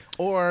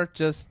 Or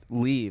just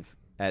leave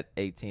at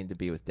 18 to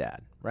be with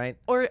dad, right?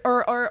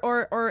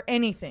 Or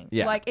anything.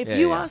 Yeah. Like, if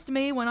you asked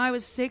me when I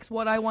was 6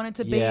 what I wanted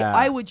to be,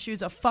 I would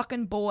choose a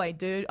fucking boy,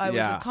 dude. I was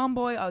a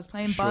tomboy. I was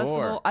playing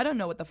basketball. I don't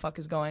know what the fuck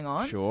is going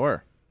on.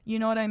 Sure. You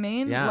know what I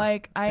mean? Yeah.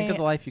 Like, think of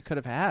the life you could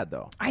have had,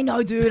 though. I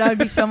know, dude. I would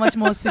be so much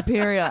more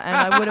superior, and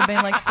I would have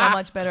been like so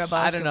much better at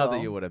basketball. I don't know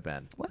that you would have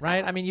been,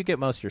 right? I mean, you get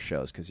most of your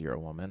shows because you're a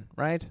woman,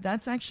 right?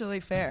 That's actually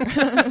fair.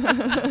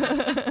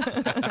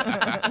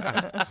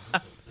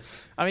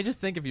 I mean, just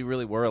think if you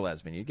really were a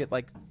lesbian, you'd get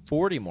like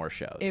 40 more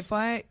shows.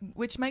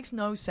 Which makes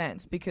no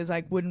sense because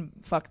I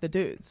wouldn't fuck the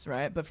dudes,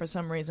 right? But for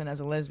some reason, as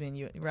a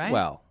lesbian, right?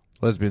 Well,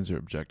 lesbians are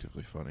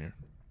objectively funnier.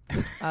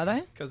 Are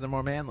they? Because they're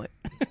more manly.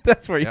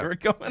 That's where you were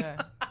going.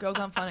 Yeah. Girls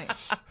aren't funny.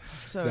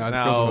 So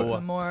no.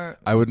 More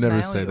I would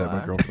never say that.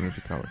 My girlfriend is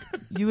a comic.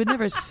 You would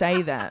never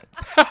say that.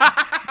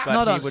 But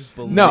not he on, would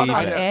believe not it.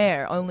 on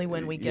air, only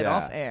when we get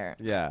off air.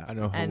 Yeah. I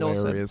know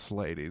hilarious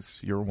ladies.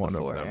 You're one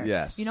of them. Air.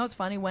 Yes. You know what's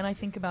funny? When I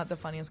think about the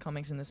funniest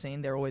comics in the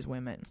scene, they're always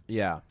women.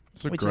 Yeah.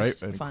 It's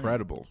great,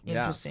 incredible.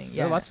 Interesting. Yeah.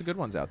 There are lots of good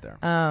ones out there.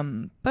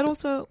 But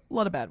also a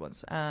lot of bad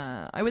ones.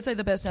 I would say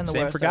the best and the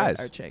Same worst for guys.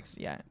 are chicks.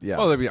 Yeah.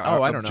 Oh, they'd be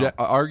I don't know.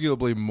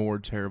 Arguably more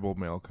terrible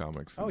male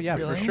comics. Oh, yeah,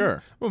 really? for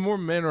sure. Well, more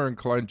men are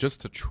inclined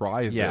just to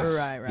try this.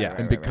 Right.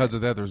 And because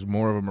of that, there's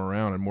more of them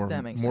around and more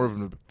of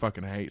them to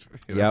fucking hate.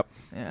 You know? Yep.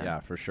 Yeah,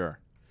 for sure.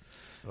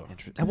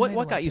 Interesting. And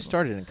what got you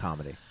started in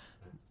comedy,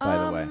 by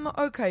the way?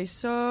 Okay,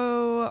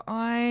 so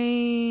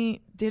I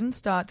didn't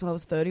start till I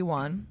was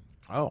 31.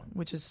 Oh.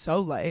 Which is so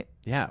late.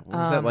 Yeah.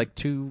 Was that like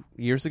 2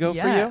 years ago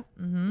for you?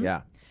 Mm-hmm.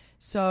 Yeah.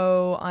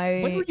 So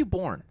When were you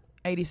born?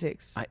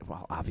 86.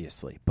 Well,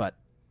 obviously, but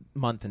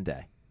month and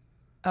day.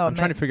 Oh, I'm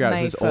trying to figure out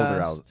who's 1st.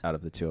 older out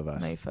of the two of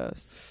us. May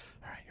 1st.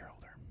 All right, you're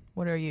older.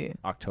 What are you?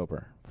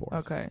 October 4th.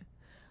 Okay.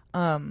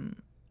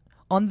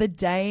 On the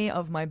day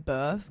of my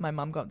birth, my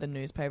mum got the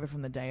newspaper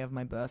from the day of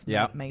my birth,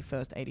 May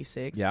 1st,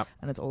 86, and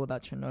it's all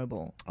about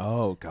Chernobyl.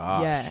 Oh,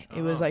 gosh. Yeah,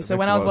 it was like, so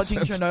when I was watching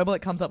Chernobyl,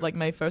 it comes up like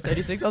May 1st,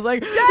 86. I was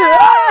like,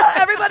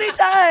 everybody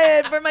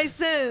died for my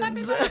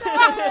sins. So,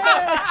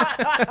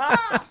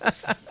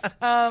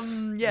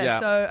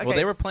 okay. Well,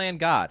 they were playing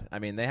God. I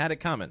mean, they had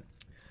it coming.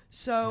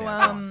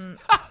 So,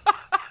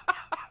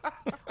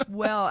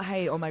 well,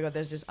 hey, oh my God,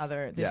 there's just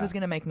other... This is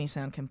going to make me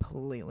sound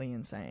completely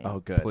insane. Oh,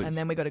 good. Please. And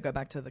then we got to go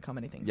back to the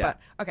comedy thing. Yeah.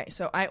 But, okay,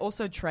 so I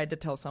also tried to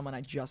tell someone I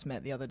just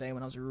met the other day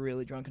when I was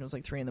really drunk and it was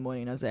like 3 a.m.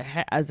 and I was like,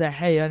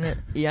 hey, you want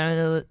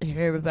to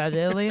hear about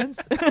aliens?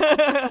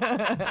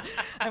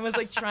 I was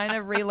like trying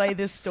to relay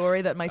this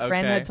story that my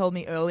friend had told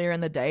me earlier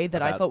in the day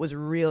that I thought was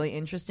really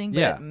interesting,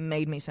 but it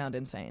made me sound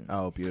insane.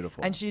 Oh,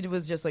 beautiful. And she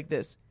was just like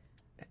this.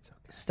 It's okay.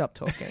 Stop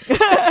talking.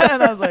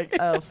 And I was like,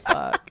 oh,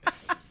 fuck.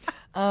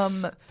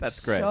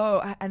 That's great.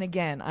 So, and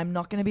again, I'm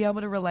not going to be able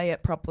to relay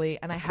it properly,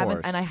 and I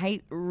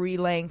hate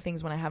relaying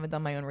things when I haven't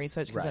done my own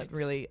research because that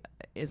really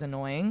is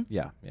annoying.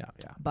 Yeah.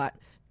 But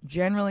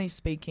generally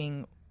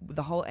speaking,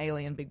 the whole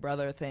alien Big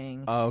Brother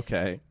thing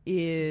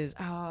is,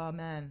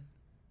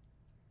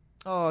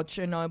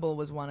 Chernobyl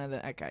was one of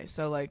the,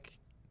 so like,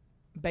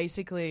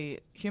 basically,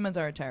 humans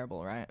are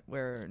terrible, right?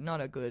 We're not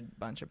a good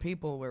bunch of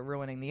people. We're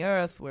ruining the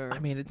earth.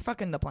 It's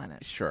fucking the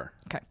planet. Sure.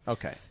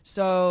 Okay.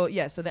 So,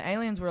 so the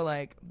aliens were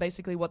like,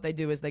 basically what they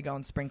do is they go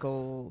and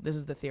sprinkle, this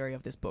is the theory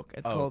of this book.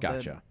 It's called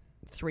the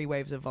 3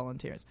 Waves of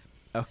Volunteers.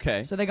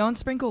 Okay. So they go and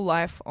sprinkle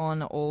life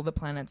on all the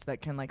planets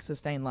that can like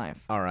sustain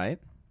life. All right.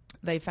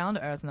 they found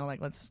Earth and they're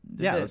like, let's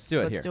do this. Let's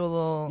do it. Let's do a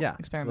little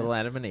experiment. Little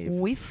Adam and Eve.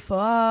 We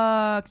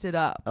fucked it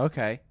up.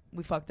 Okay.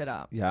 We fucked it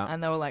up. Yeah.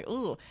 And they were like,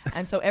 ooh.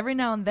 And so every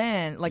now and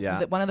then, like,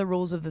 one of the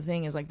rules of the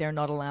thing is, like, they're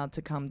not allowed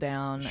to come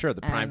down. Sure,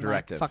 the Prime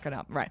Directive. Fuck it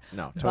up. Right.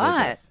 No, totally.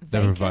 But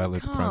Never they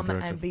violate can the Prime come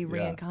Directive. and be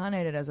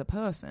reincarnated as a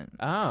person.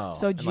 Oh.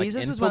 So and,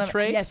 Jesus like, was one of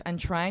infiltrate? Yes, and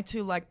try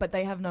to, like, but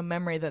they have no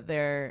memory that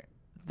they're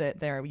used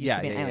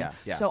to be an alien.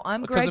 Yeah. So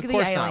I'm because Greg of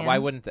course the alien.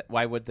 not.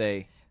 Why would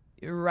they?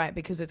 Right,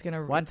 because it's going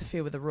to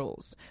interfere with the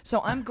rules.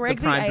 So I'm Greg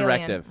the Prime alien.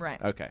 Directive.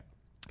 Right. Okay.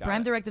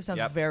 Prime Directive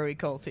sounds very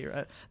culty,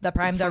 right? The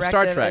Prime It's Directive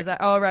from Star Trek. is that?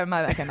 Oh, right.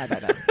 My bad.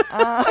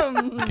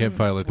 You can't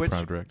violate the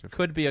Prime Directive.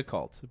 Could be a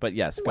cult, but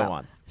yes, go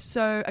on.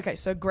 So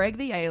Greg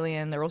the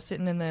alien, they're all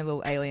sitting in their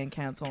little alien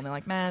council, and they're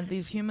like, man,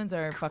 these humans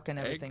are fucking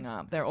everything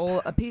up. They're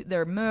all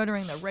they're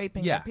murdering, they're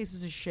raping, they're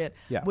pieces of shit.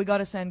 Yeah. We got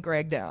to send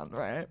Greg down,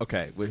 right?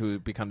 Okay, who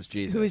becomes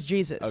Jesus? Who is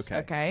Jesus?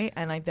 Okay.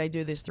 And like they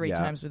do this 3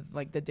 times with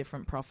like the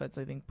different prophets.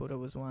 I think Buddha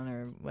was one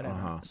or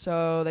whatever.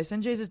 So they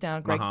send Jesus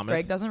down.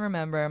 Greg doesn't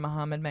remember.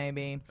 Muhammad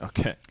maybe.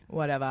 Okay.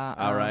 Whatever.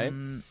 All right.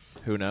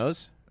 Who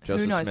knows?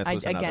 Joseph Who knows? Smith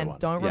was another one.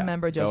 Don't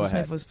remember. Joseph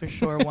Smith was for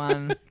sure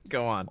one.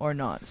 Go on. Or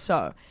not.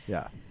 So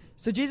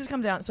Jesus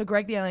comes down. So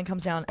Greg the alien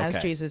comes down as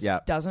Jesus.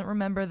 Doesn't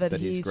remember that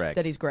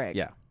he's Greg.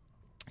 Yeah.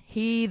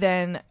 He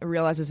then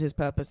realizes his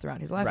purpose throughout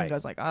his life and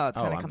goes like, oh, it's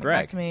kind of coming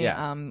back to me.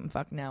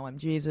 Fuck, now I'm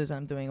Jesus.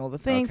 I'm doing all the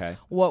things. Okay.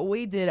 What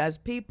we did as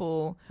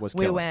people was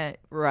we went,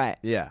 we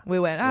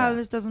went,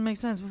 this doesn't make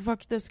sense. Well,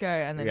 fuck this guy.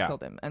 And then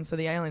killed him. And so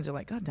the aliens are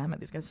like, God damn it,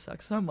 these guys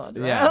suck so much.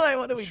 Right? Yeah. Like,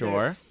 what do we do?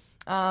 Sure.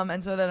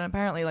 And so then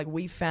apparently, like,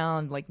 we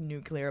found like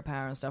nuclear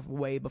power and stuff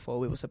way before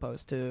we were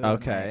supposed to.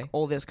 Okay. And, like,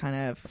 all this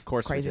kind of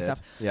course crazy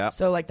stuff. Yeah.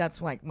 So like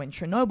that's like when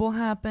Chernobyl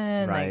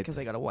happened, right? Because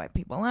they got to wipe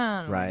people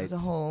out. Right. There's a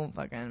whole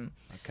fucking.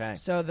 Okay.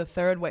 So the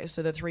third wave,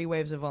 so the 3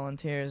 waves of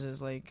volunteers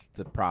is like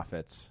the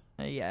prophets.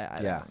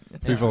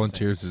 It's 3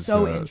 volunteers is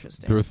so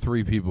interesting. There were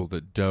 3 people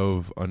that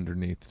dove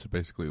underneath to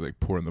basically like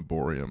pour in the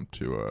borium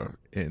to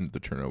end the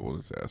Chernobyl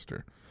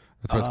disaster.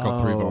 That's why it's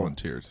called 3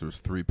 volunteers. There was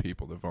 3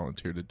 people that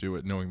volunteered to do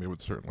it, knowing they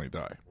would certainly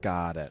die.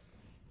 Got it.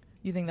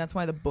 You think that's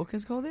why the book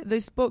is called it?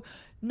 This book,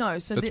 no.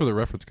 So that's where the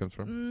reference comes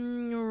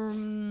from.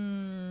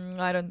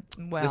 I don't.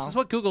 Well, this is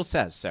what Google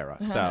says, Sarah.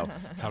 So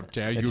how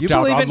dare you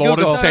doubt our Lord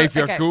and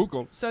Savior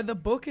Google? So the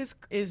book is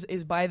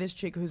by this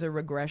chick who's a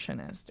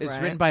regressionist. It's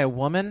right? written by a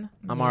woman.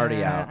 I'm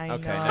already out. I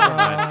okay, know. never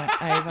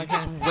mind. You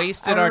just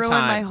wasted our time. I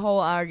ruined my whole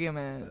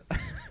argument.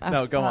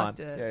 No, go on.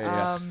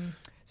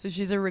 So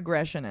she's a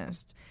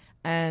regressionist.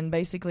 And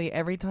basically,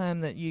 every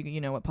time that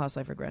you know what past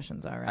life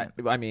regressions are, right?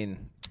 I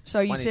mean, so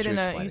you sit in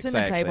a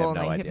table and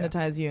they idea.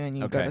 hypnotize you and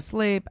you go to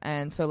sleep.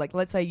 And so, like,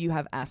 let's say you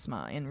have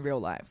asthma in real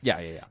life. Yeah.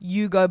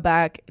 You go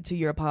back to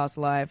your past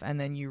life and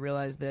then you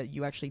realize that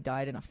you actually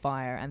died in a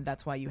fire, and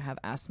that's why you have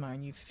asthma.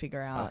 And you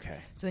figure out. Okay.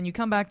 So then you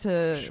come back to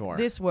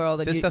this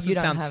world. And this doesn't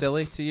sound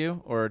silly to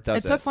you, or does it?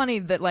 It's so funny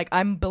that like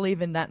I'm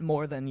believing that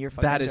more than your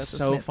fucking. That is Joseph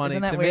so Smith. funny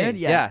Isn't that to weird?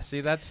 me. Yeah.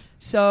 See, that's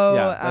so.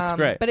 That's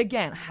great. But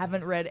again,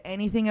 haven't read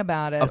anything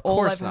about it. Of All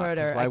course I've not. heard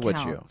are Why would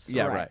accounts. you?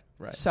 Yeah,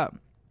 right. So,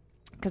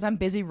 because I'm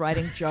busy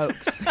writing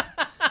jokes.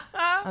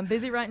 I'm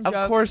busy writing jokes.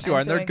 Of course you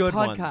are, and they're good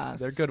podcasts. ones.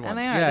 They're good ones. And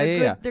they are. They're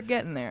good. They're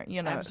getting there,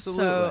 you know.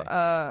 Absolutely. So,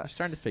 you're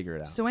starting to figure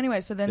it out. So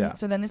anyway, so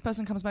then this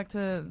person comes back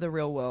to the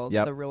real world,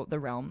 the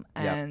realm,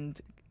 and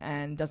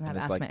doesn't have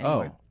asthma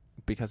anymore.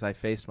 Because I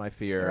faced my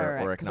fear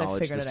or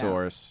acknowledged the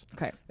source.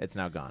 Okay. It's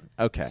now gone.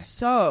 Okay.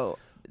 So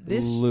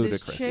this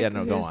ludicrous. Chick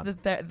go who's on.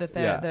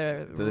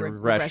 the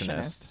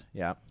regressionist.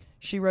 Yeah.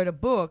 She wrote a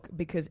book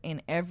because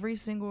in every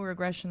single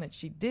regression that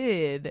she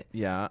did,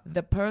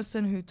 the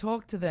person who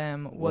talked to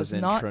them was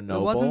not. It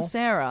wasn't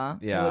Sarah.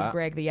 It was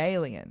Greg the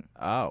alien.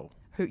 Oh.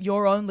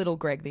 Your own little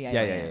Greg the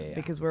alien. Yeah.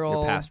 Because we're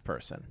all your past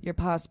person. Your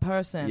past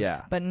person.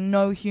 Yeah. But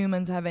no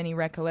humans have any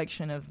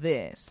recollection of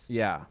this.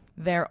 Yeah.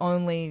 They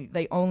only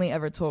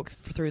ever talk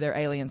through their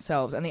alien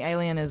selves, and the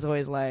alien is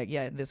always like,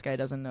 this guy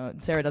doesn't know.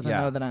 Sarah doesn't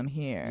know that I'm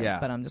here.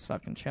 But I'm just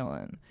fucking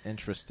chilling.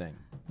 Interesting,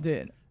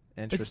 dude.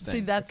 Interesting. See,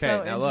 that's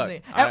so interesting.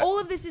 Look, and all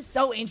of this is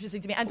so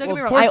interesting to me. And don't get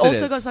me wrong, I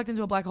also got sucked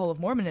into a black hole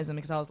of Mormonism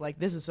because I was like,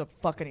 this is so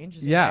fucking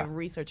interesting. Yeah. I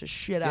research a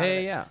shit out of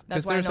it. Yeah.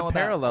 That's why there's a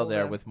parallel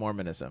there with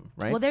Mormonism,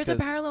 right? Well, there's a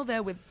parallel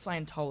there with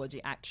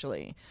Scientology,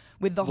 actually.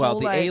 With the whole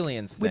the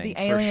aliens thing, with the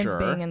aliens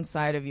being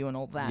inside of you and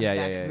all that.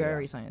 That's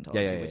very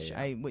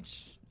Scientology,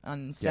 which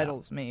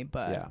unsettles me,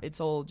 but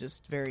it's all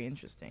just very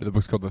interesting. The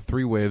book's called The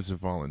 3 Waves of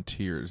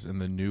Volunteers in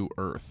the New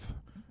Earth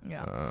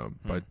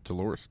by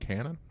Dolores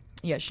Cannon.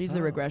 Yeah, she's the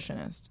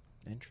regressionist.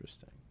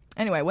 Interesting.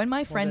 Anyway, when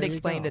my friend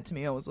explained it to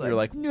me, I was like, you're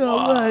like,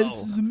 no,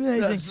 this is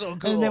amazing. That's so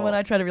cool. And then when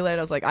I tried to relate,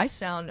 I was like, I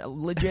sound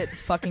legit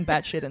fucking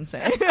batshit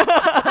insane.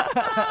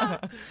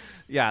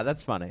 Yeah,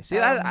 that's funny. See,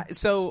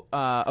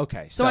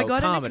 okay. So I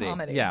got comedy. into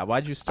comedy. Yeah,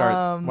 why'd you start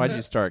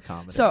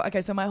comedy?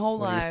 So my whole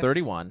life. You're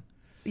 31.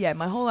 Yeah,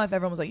 my whole life,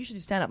 everyone was like, you should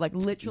do stand-up. Like,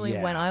 literally,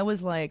 when I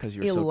was, like,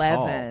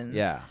 11,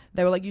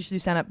 they were like, you should do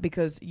stand-up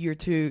because you're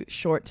too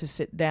short to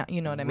sit down.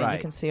 You know what I mean? Right.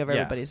 You can see over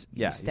everybody's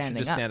standing up. You should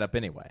just stand up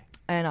anyway.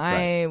 And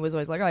I was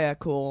always like, oh, yeah,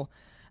 cool.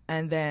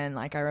 And then,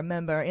 like, I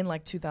remember in,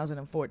 like,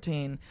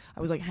 2014,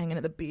 I was, like, hanging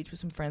at the beach with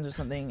some friends or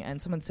something,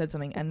 and someone said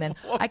something, and then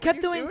I kept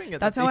doing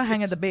that's how I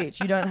hang at the beach.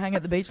 You don't hang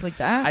at the beach like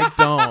that? I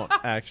don't,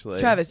 actually.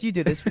 Travis, you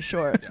do this for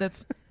sure.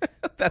 That's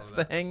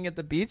the hanging at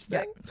the beach thing?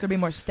 Yeah, it's going to be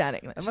more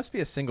static. It must be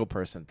a single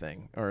person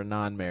thing or a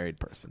non-married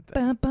person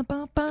thing. You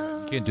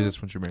can't do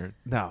this once you're married.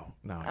 No,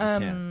 you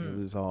can't. You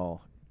lose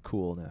all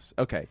coolness.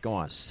 Okay, go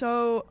on.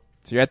 So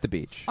you're at the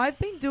beach. I've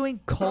been doing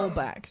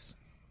callbacks.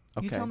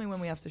 Okay. You tell me when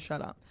we have to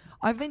shut up.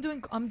 I'm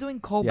doing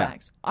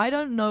callbacks. Yeah. I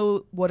don't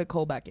know what a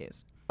callback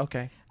is.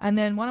 Okay. And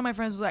then one of my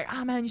friends was like,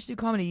 man, you should do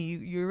comedy.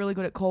 You're really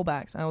good at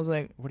callbacks. And I was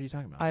like, what are you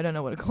talking about? I don't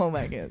know what a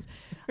callback is.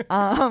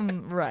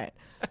 Right.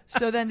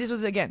 So then this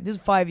was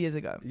 5 years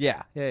ago.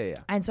 Yeah.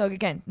 And so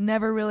again,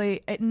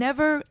 it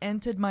never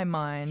entered my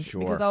mind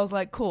because I was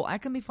like, cool, I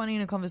can be funny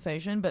in a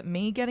conversation, but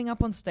me getting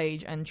up on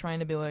stage and trying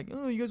to be like,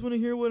 oh, you guys want to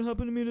hear what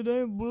happened to me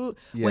today?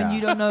 When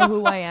you don't know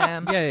who I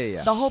am.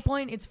 Yeah. The whole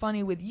point, it's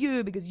funny with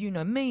you because you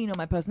know me, you know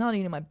my personality,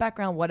 you know my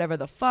background, whatever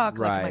the fuck.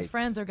 Right. Like my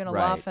friends are going to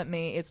laugh at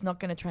me. It's not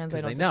going to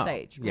translate on the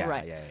stage. Yeah,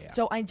 right. Yeah.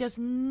 So I just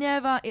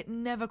it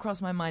never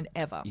crossed my mind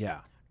ever.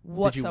 Yeah.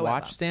 Whatsoever. Did you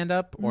watch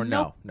stand-up or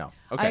nope. No.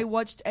 Okay. I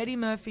watched Eddie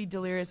Murphy,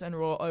 Delirious and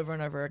Raw over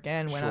and over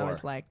again when I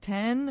was like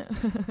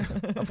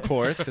 10. Of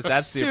course, because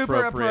that's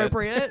super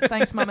appropriate.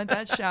 Thanks, Mum and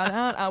Dad. Shout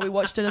out. We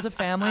watched it as a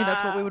family.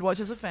 That's what we would watch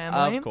as a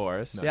family. Of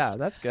course. Nice. Yeah,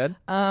 that's good.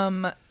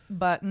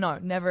 But no,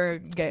 never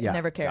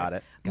cared. Got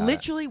it.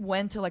 Literally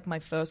went to like my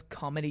first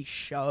comedy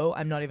show.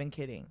 I'm not even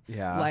kidding.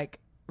 Yeah. Like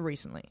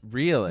recently.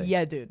 Really?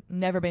 Yeah, dude.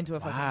 Never been to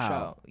a fucking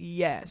show.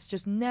 Yes.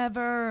 Just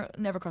never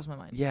crossed my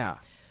mind. Yeah.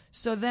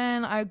 So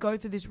then I go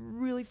through this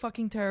really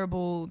fucking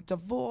terrible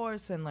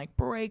divorce and like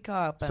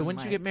breakup. So when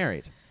did you get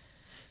married?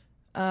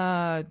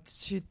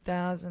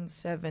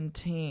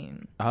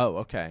 2017. Oh,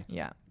 okay.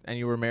 Yeah. And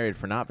you were married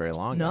for not very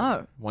long.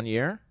 No. 1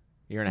 year?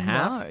 Year and a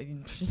half?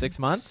 No. 6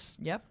 months?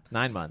 Yep.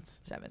 9 months?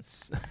 7.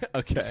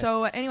 Okay.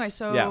 So anyway,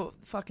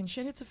 fucking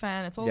shit hits a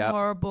fan. It's all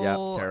horrible.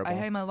 Yep, terrible. I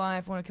hate my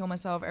life. I want to kill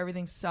myself.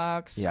 Everything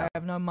sucks. I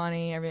have no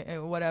money.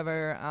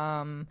 Whatever.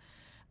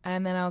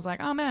 And then I was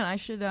like, oh man, I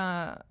should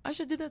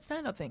do that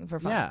stand-up thing for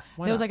fun. Yeah,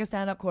 there was like a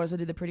stand-up course. I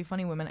did the Pretty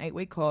Funny Women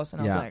 8-week course, and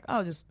I was like,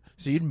 oh, just.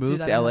 So you'd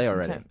moved to LA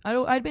already?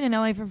 I'd been in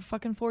LA for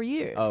fucking 4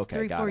 years. Oh,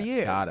 okay, 3-4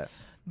 years. Got it.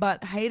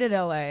 But hated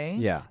LA.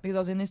 Yeah. Because I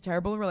was in this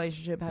terrible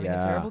relationship, having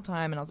a terrible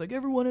time, and I was like,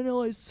 everyone in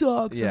LA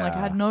sucks, and like I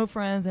had no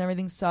friends, and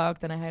everything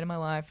sucked, and I hated my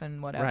life,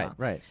 and whatever.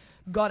 Right.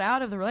 Got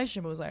out of the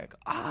relationship, and was like,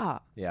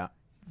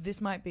 this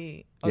might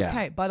be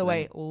okay. By the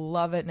way,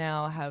 love it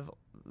now.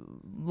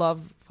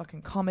 Love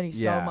fucking comedy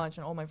so much,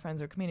 and all my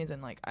friends are comedians,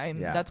 and like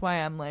that's why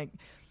I'm like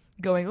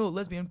going, oh,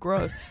 lesbian,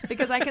 gross,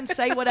 because I can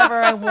say whatever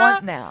I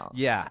want now.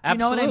 Yeah, do you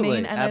know what I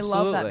mean? And absolutely.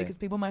 I love that because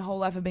people my whole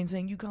life have been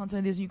saying you can't say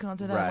this, you can't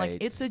say that. I'm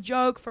like, it's a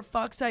joke, for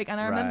fuck's sake.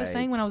 And I remember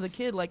saying when I was a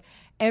kid, like,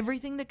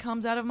 everything that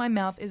comes out of my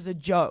mouth is a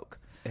joke.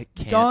 It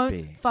can't Don't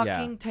be.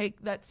 fucking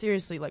take that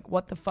seriously. Like,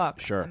 what the fuck?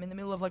 Sure. I'm in the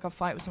middle of like a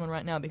fight with someone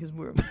right now because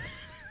we're.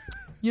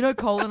 You know,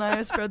 Cole and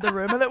I spread the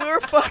rumor that we were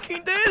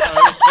fucking, dude.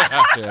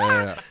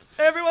 Yeah.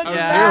 Everyone's I was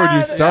mad. here when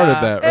you started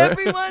that, right?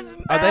 Everyone's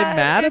mad. Are they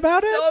mad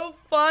about it? So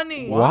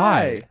funny.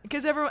 Why?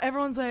 Because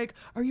everyone's like,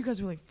 "Are you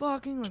guys really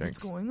fucking? Like,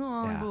 Jinx. what's going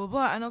on?" Yeah. Blah blah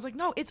blah. And I was like,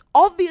 "No, it's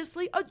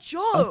obviously a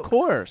joke. Of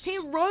course. He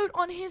wrote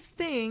on his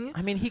thing.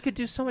 I mean, he could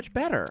do so much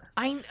better.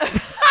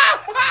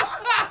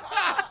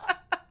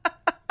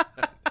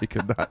 He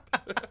could not.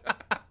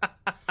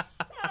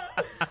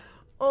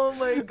 Oh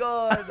my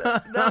god,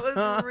 that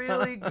was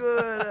really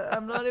good.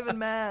 I'm not even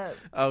mad.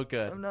 Oh,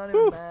 good. I'm not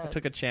even mad. I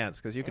took a chance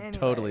because you could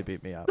totally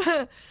beat me up.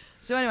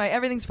 So anyway,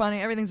 everything's funny,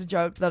 everything's a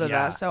joke, da da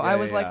da. So I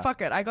was like,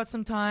 fuck it, I got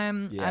some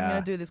time. I'm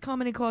gonna do this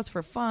comedy class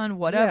for fun,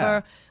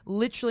 whatever.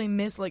 Literally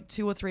missed like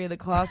 2 or 3 of the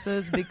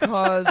classes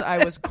because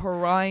I was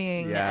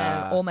crying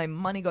and all my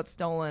money got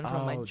stolen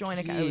from my joint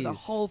account. It was a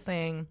whole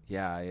thing.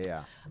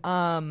 Yeah.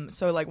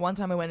 So like one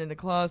time I went into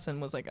class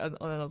and was like, I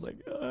was like,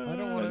 I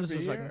don't want to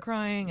be here. Fucking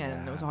crying,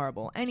 and it was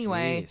horrible.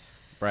 Anyway. Jeez.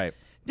 Right.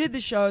 Did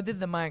the show, did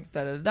the mics,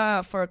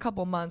 da-da-da. For a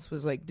couple months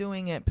was like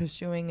doing it,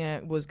 pursuing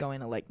it, was going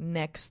to like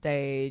Next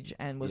Stage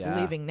and was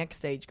leaving Next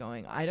Stage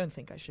going, I don't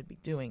think I should be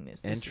doing this.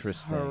 This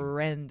is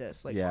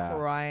horrendous. Like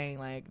crying.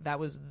 Like that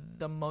was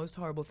the most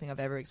horrible thing I've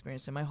ever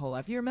experienced in my whole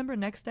life. You remember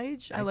Next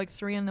Stage at like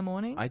 3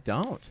 a.m? I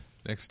don't.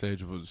 Next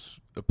Stage was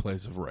a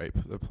place of rape.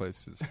 The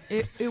place is.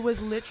 It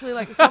was literally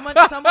like someone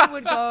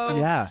would go.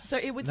 Yeah. So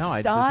it would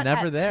I start was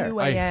never at there. 2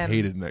 a.m. I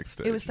hated Next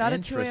Stage. It would start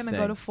at 2 a.m. and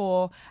go to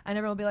 4, and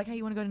everyone would be like, "Hey,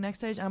 you want to go to Next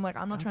Stage?" And I'm like,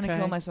 "I'm not trying to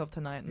kill myself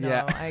tonight. No,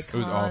 I can't. It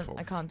was awful.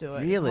 I can't do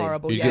it. Really? It's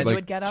horrible." You'd Yeah, get like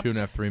would get up.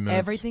 2.5, 3 minutes.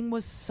 Everything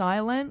was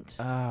silent.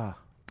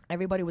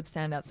 Everybody would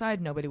stand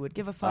outside. Nobody would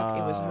give a fuck.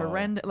 It was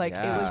horrendous. Like,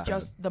 it was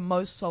just the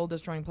most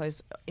soul-destroying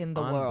place in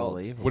the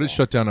world. When it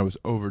shut down, I was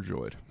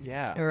overjoyed.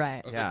 Yeah.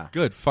 Right. Like,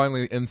 good.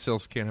 Finally,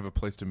 incels can't have a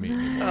place to meet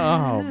anymore.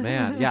 Oh,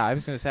 man. Yeah, I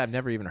was going to say, I've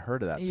never even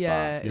heard of that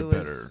Yeah, spot. it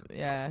was.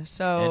 Yeah.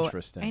 So,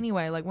 interesting.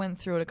 Anyway, like, went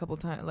through it a couple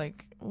times.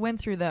 Like, went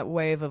through that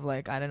wave of,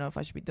 like, I don't know if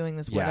I should be doing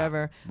this,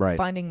 whatever. Right.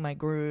 Finding my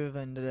groove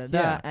and da-da-da.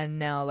 Yeah. And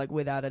now, like,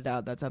 without a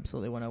doubt, that's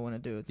absolutely what I want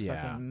to do. It's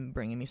fucking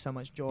bringing me so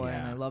much joy,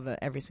 and I love it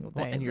every single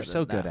day. Well, and you're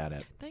so good at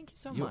it. Thank you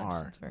so You much.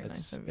 are. It's very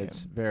nice of you.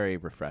 It's very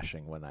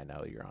refreshing when I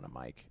know you're on a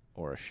mic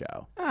or a show.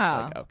 Oh. It's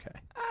like, okay.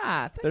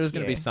 Thank There's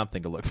going to be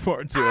something to look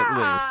forward to at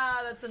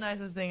least. That's the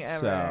nicest thing ever.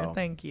 So,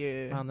 thank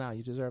you. Well, no,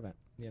 you deserve it.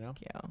 You know?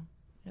 Thank you.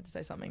 You had to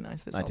say something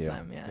nice this I whole do.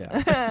 time. Yeah.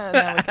 Yeah.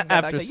 Now we can go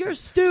After back to, you're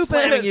stupid.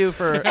 Slamming you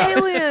for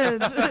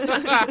aliens.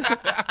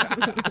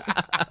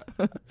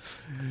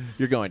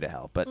 You're going to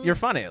hell, but you're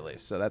funny at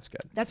least, so that's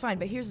good. That's fine,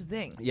 but here's the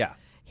thing. Yeah.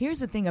 Here's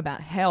the thing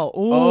about hell.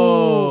 Ooh.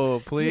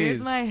 Oh, please.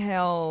 Here's my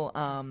hell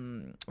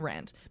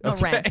rant. No,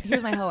 rant.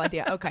 Here's my hell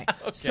idea. Okay.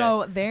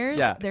 So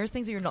there's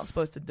things that you're not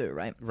supposed to do,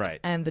 right? Right.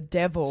 And the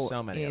devil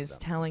So many is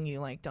telling you,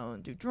 like,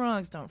 don't do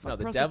drugs, don't fuck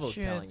the prostitutes. devil's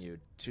telling you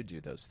to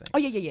do those things. Oh,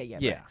 yeah.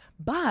 Yeah.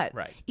 Right.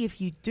 But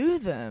if you do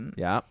them,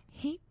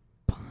 he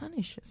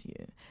punishes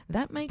you.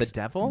 That makes the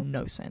devil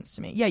no sense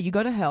to me. Yeah, you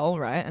go to hell,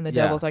 right? And the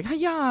devil's like, "Hey,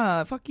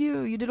 fuck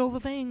you! You did all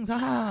the things."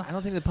 I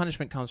don't think the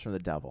punishment comes from the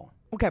devil.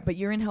 Okay, but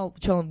you're in hell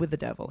chilling with the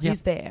devil. Yep.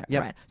 He's there,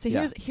 Yep. right? So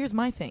here's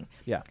my thing.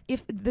 Yeah.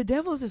 If the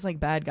devil's this like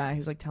bad guy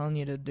who's like telling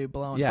you to do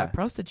blow and fuck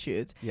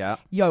prostitutes,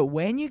 yo,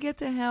 when you get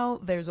to hell,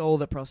 there's all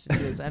the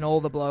prostitutes and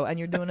all the blow, and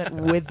you're doing it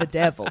with the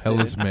devil.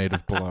 Hell is made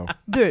of blow,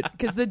 dude.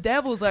 Because the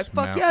devil's like,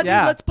 "Fuck yeah,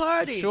 dude, let's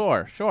party."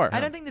 Sure. I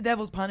don't think the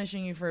devil's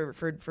punishing you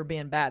for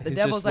being bad. The He's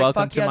devil's just, like,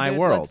 welcome "Fuck to yeah, my dude,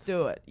 world. let's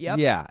do it." Yep.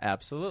 Yeah,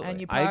 absolutely.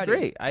 And you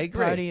party. I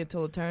agree. Party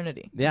until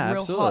eternity. Yeah, real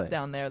absolutely. hot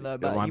down there though,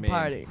 but you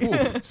party.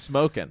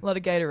 Smoking. A lot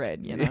of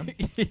Gatorade, you know.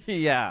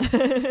 Yeah.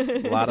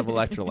 A lot of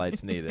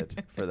electrolytes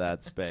needed for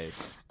that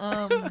space.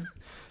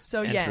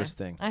 So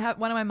Interesting. I have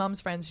one of my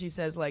mom's friends. She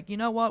says, like, you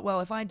know what?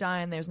 Well, if I die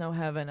and there's no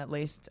heaven, at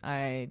least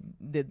I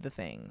did the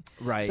thing.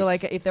 Right. So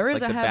like, if there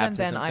is Like a the heaven,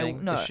 then baptism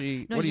thing? no. What do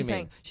you She's mean?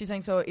 saying, she's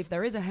saying, so if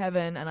there is a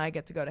heaven and I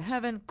get to go to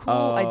heaven, cool.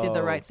 I did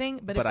the right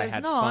thing. But if I there's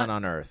had not, fun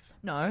on Earth.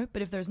 No.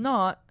 But if there's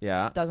not,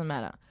 doesn't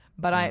matter.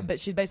 But but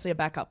she's basically a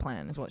backup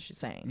plan, is what she's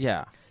saying.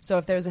 Yeah. So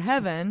if there's a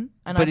heaven,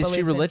 and but I is believe she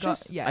in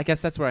religious? God, yeah. I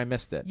guess that's where I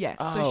missed it. Yeah.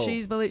 Oh. So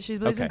she believes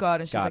in God,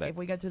 and she's like, it. if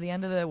we get to the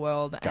end of the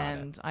world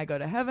and I go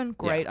to heaven,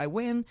 great, I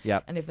win.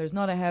 Yep. And if there's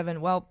not a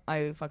heaven, well,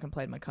 I fucking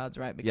played my cards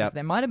right because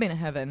there might have been a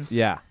heaven.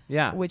 Yeah.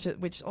 Yeah. Which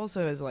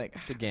also is like,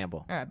 it's a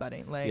gamble. All right,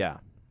 buddy. Like, yeah.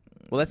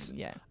 Well, that's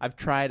I've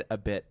tried a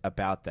bit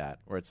about that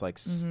where it's like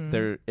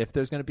if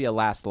there's going to be a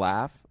last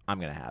laugh, I'm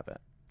going to have it.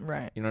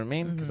 Right. You know what I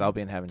mean? Because I'll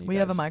be in heaven. We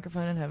have a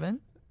microphone in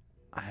heaven.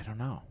 I don't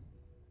know.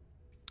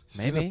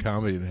 Maybe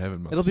comedy in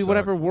heaven. It'll be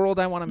whatever world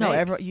I want to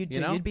make. No,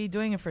 you'd be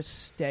doing it for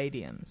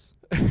stadiums.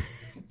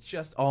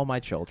 Just all my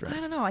children. I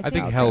don't know. I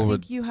think hell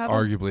would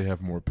arguably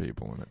have more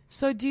people in it.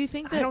 So do you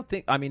think that? I don't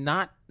think. I mean,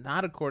 not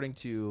according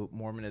to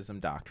Mormonism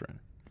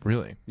doctrine.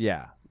 Really?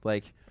 Yeah.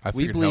 Like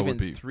we believe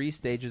in 3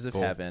 stages of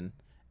heaven,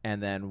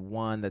 and then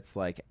one that's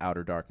like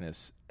outer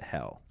darkness,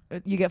 hell.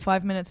 You get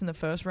 5 minutes in the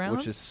first round,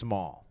 which is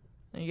small.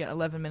 And you get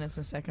 11 minutes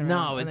in the second No,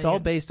 round. it's all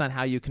based on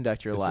how you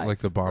conduct your life. Like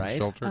the bomb right?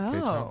 shelter.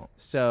 Oh.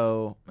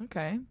 So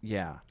okay.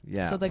 Yeah.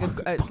 So it's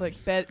like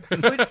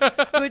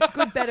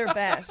good, better,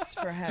 best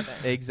for heaven.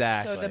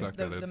 Exactly. So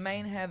the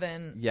main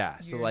heaven.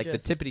 Yeah. So like the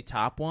tippity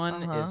top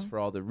one is for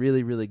all the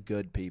really, really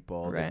good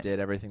people that did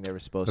everything they were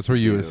supposed to do. That's where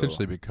you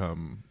essentially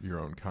become your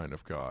own kind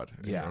of God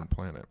in your own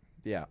planet.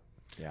 Yeah.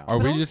 Yeah. Are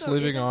we just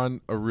living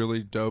on a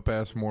really dope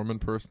ass Mormon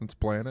person's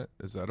planet?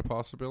 Is that a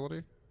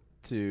possibility?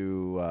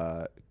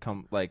 To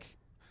come like.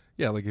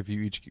 Yeah, like if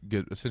you each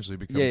essentially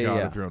become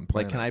God of your own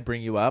planet. Like, can I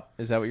bring you up?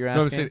 Is that what you're asking?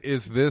 No, I'm saying,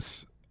 is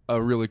this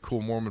a really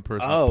cool Mormon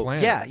person's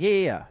planet?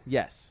 Yeah.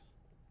 Yes.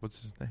 What's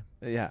his name?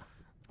 Yeah.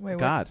 Wait,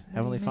 God, what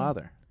Heavenly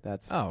Father.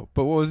 That's. Oh,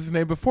 but what was his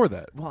name before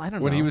that? Well, I don't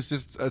know. When he was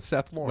just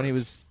Seth Lawrence. When he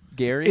was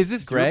Gary. Is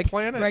this Greg? your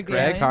planet?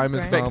 Greg. Time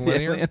is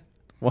non-linear.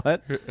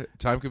 What?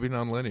 Time could be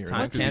non-linear.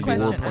 What's your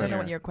question? I don't know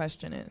what your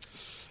question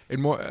is.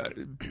 And more,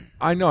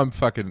 I know I'm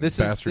fucking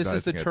bastardizing This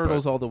is the it,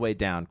 turtles all the way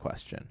down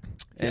question.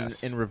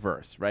 Yes. In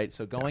reverse, right?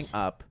 So going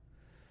up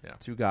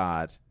to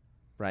God,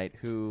 right?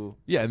 Who?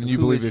 Yeah, and then you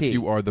believe if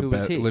you are the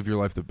best, live your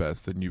life the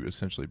best, then you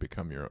essentially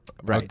become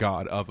a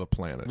god of a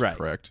planet,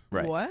 correct?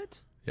 Right. What?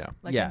 Yeah.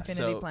 Like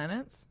infinity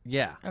planets?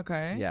 Yeah.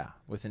 Okay. Yeah,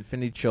 with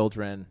infinity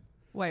children.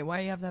 Wait, why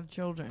do you have to have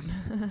children?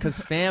 Because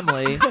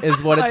family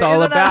is what it's all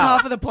isn't about. That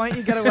half of the point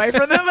you get away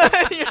from them?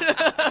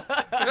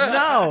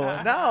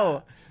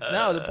 No.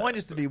 The point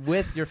is to be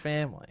with your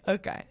family.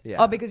 Okay. Yeah.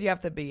 Oh, because you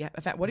have to be.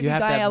 What if you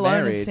die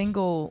alone and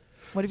single?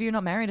 What if you're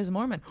not married as a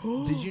Mormon?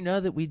 Did you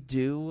know that we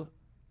do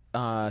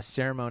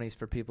ceremonies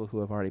for people who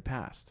have already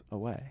passed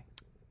away?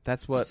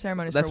 That's what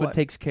ceremonies. That's for what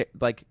takes care.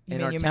 Like You in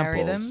mean our you temples,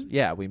 marry them?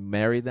 yeah, we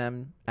marry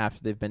them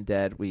after they've been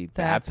dead. We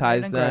That's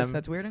baptize weird and them. gross.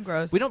 That's weird and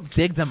gross. We don't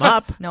dig them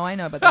up. No, I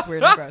know, but that's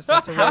weird and gross.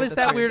 That's a How word is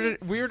that's that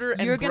weirder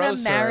and You're grosser?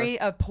 gonna marry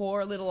a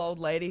poor little old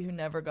lady who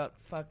never got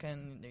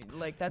fucking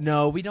like that's.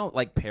 No, we don't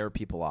like pair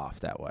people off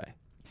that way.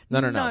 No.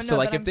 No, So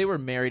like but if they were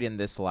married in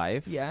this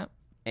life, Yeah.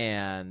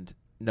 and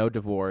no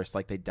divorce,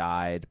 like they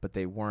died, but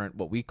they weren't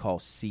what we call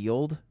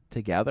sealed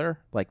together.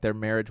 Like their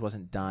marriage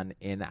wasn't done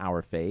in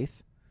our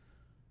faith,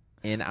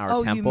 in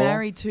our temple. You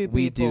marry two people.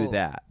 We do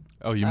that.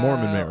 Oh, you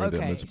Mormon marry them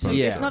okay. as So opposed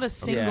Yeah. it's not a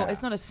single. Yeah.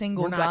 It's not a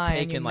single We're not guy.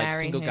 taking and you like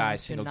marry single him guy, to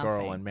single nothing.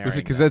 girl and marrying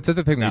because them. that's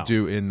the thing No. they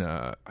do in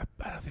I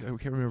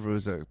can't remember if it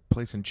was a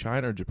place in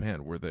China or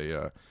Japan where they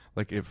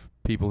like if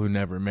people who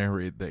never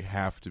married they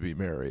have to be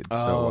married.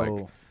 So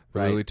like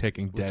right. really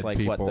taking With, dead like,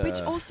 what people. the- Which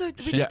also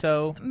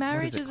Shinto.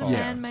 marriage What is it a called?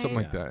 man-made. something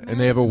like that. Marriage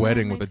And they have a is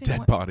wedding with a man-made thing.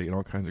 dead body and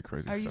all kinds of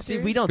crazy Are you stuff. See,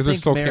 we serious? don't Because their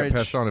think soul marriage.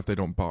 can't pass on if they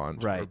don't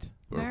bond. Right.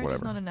 Or Marriage whatever.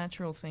 is not a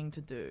natural thing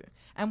to do.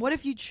 And what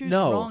if you choose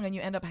No. wrong and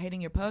you end up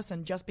hating your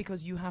person just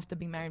because you have to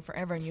be married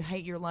forever and you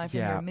hate your life and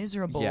Yeah. you're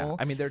miserable? Yeah,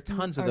 I mean there are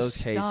tons of are those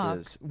stuck.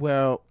 cases.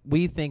 Well,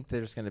 we think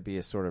there's going to be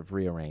a sort of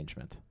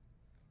rearrangement,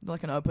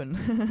 Like an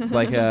open.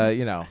 like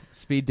a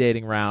speed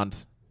dating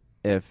round.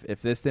 If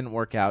this didn't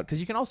work out, because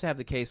you can also have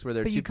the case where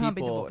there are But two you can't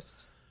people. be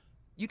divorced.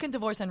 You can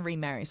divorce and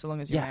remarry so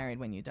long as you're Yeah. married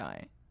when you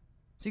die.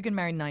 So you can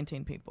marry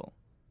 19 people.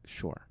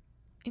 Sure.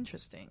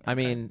 Interesting. I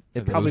Okay. mean,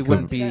 Yeah, it those probably are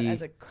wouldn't fun. Do that be.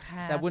 as a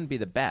That wouldn't be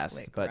the best,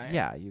 Catholic, but right?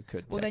 yeah, you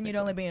could. Well, then you'd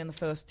only technically. be in the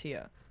first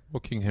tier. Well,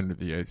 King Henry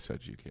VIII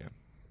said you can.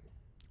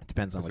 It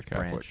depends on as a which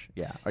Catholic. branch.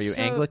 Yeah. Are you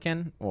So-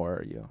 Anglican or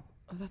are you?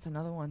 Oh, that's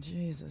another one.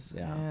 Jesus.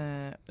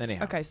 Yeah.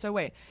 Anyhow. Okay, so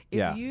wait. If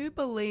Yeah. you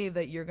believe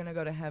that you're going to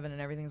go to heaven and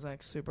everything's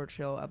like super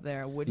chill up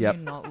there, wouldn't Yep.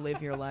 you not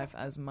live your life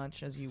as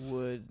much as you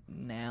would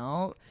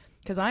now?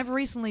 Because I've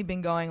recently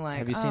been going like,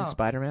 Have you seen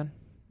Spider-Man?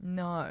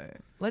 No.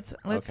 Let's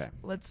Okay.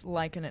 let's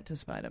liken it to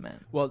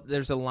Spider-Man. Well,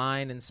 there's a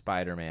line in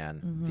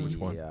Spider-Man. Mhm. Which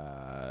one?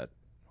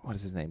 What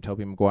is his name?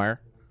 Tobey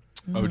Maguire.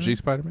 OG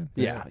Spider-Man?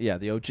 Yeah,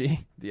 the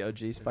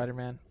OG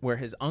Spider-Man, where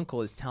his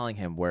uncle is telling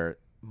him where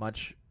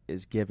much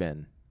is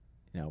given,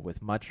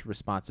 with much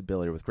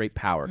responsibility, with great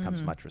power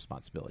comes much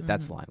responsibility.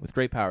 That's the line. With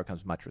great power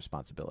comes much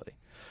responsibility.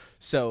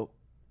 So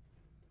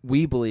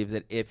we believe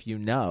that if you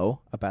know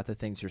about the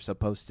things you're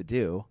supposed to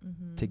do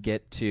to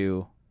get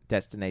to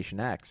Destination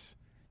X,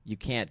 you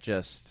can't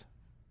just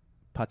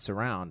putz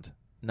around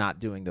not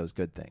doing those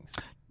good things.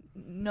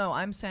 No,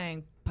 I'm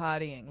saying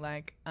partying.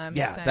 Like I'm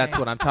Yeah, saying that's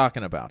what I'm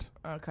talking about.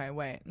 Okay,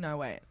 wait. No,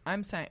 wait.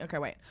 I'm saying okay,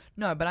 wait.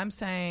 No, but I'm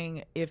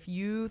saying if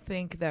you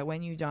think that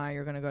when you die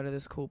you're going to go to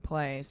this cool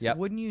place, Yep.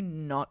 wouldn't you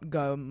not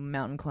go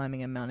mountain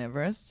climbing in Mount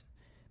Everest?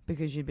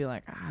 Because you'd be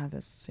like,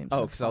 this seems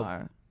so 'cause I'll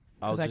far.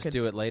 I'll 'Cause I just could-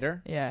 do it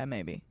later. Yeah,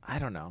 maybe. I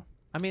don't know.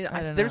 I mean,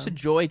 I don't there's know. a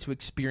joy to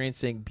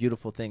experiencing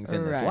beautiful things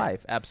in this Right.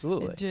 life,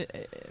 absolutely.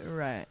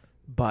 Right.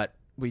 But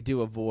we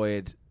do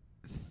avoid,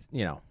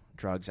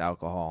 drugs,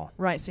 alcohol,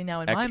 Right. See,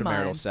 now in my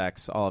extramarital mind,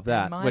 sex, all of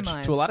that, my which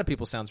mind- to a lot of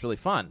people sounds really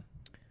fun.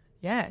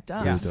 yeah, it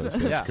does. Yeah. It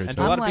does. Yeah, great and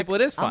job. to a lot of I'm people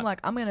it is fun. I'm like,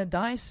 I'm going to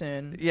die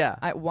soon. Yeah.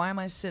 Why am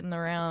I sitting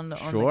around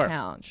on Sure. the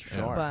couch?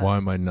 Sure. But, Why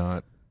am I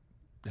not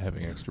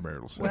having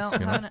extramarital sex? well,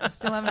 I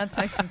still haven't had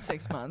sex in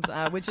 6 months,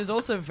 which is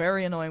also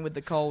very annoying with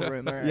the cold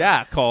rumor.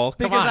 Yeah, Cole.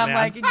 Come Because on, I'm man.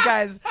 like,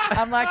 guys,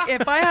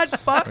 if I had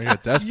fuck, I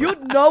got desperate.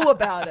 you'd know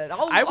about it.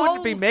 I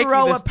wouldn't be making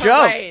throw this a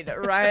joke. parade,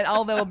 right?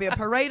 There will be a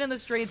parade in the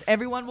streets.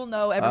 Everyone will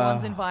know.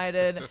 Everyone's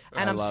invited.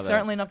 And I'm love it.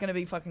 certainly not going to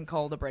be fucking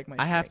cold to break my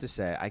streak. I have to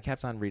say, I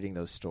kept on reading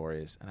those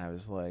stories, and I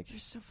was like, You're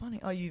so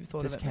funny. Oh, you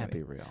thought this of it. can't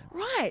maybe. be real.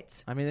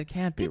 Right. I mean, it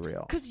can't be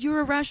real. Because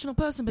you're a rational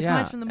person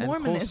besides from the and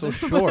Mormonism. Cole's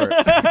so short.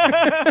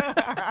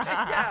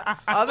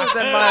 Other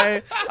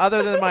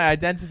than my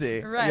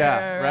identity. Right,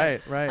 yeah,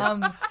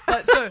 right.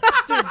 But so,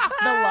 dude,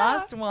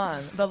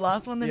 the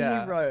last one that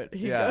Yeah. he wrote,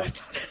 he Yeah.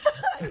 goes,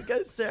 he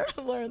goes, Sarah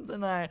Lawrence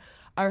and I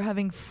are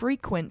having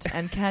frequent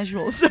and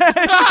casual sex.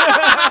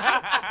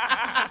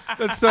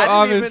 That's so I didn't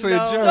obviously a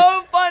even know. joke.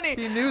 So funny.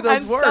 He knew those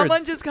and words.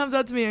 someone just comes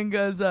up to me and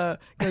goes,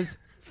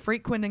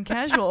 frequent and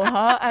casual,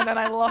 huh? And then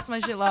I lost my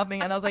shit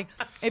laughing, and I was like,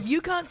 if you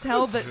can't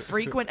tell that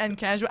frequent and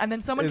casual, and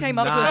then someone Is came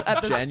up to us not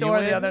at the store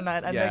the genuine? other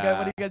night, and they go, Yeah.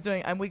 what are you guys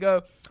doing? And we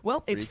go,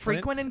 well, it's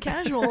frequent and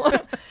casual.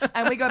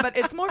 And we go, but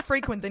it's more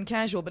frequent than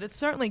casual, but it's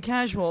certainly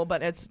casual,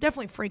 but it's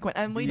definitely frequent.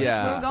 And we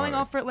Yeah. were going Funny.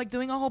 off for it, like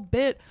doing a whole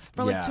bit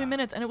for like Yeah. 2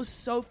 minutes, and it was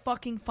so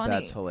fucking funny.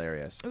 That's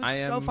hilarious. It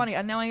was so funny,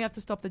 and now I have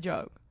to stop the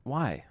joke.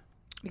 Why?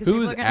 Because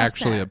people Who's are gonna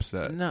actually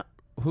upset. upset? No.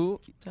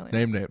 Who? Tell you.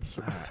 Name names.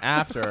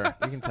 After.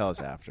 You can tell us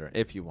after,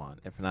 if you want.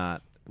 If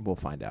not, we'll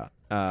find out.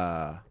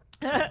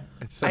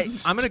 It's so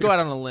I'm going to go out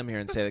on a limb here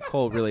and say that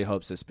Cole really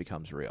hopes this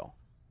becomes real.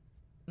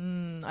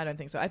 I don't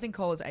think so. I think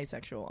Cole is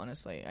asexual,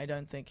 honestly. I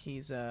don't think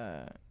he's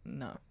no.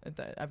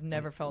 I've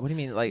never felt. What do you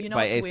mean? Like You know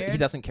by what's he weird?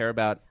 doesn't care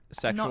about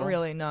sexual? Not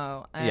really,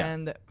 no. Yeah.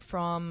 And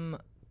from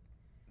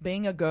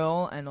being a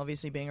girl and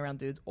obviously being around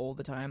dudes all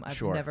the time, I've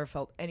Sure. never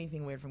felt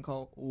anything weird from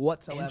Cole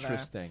whatsoever.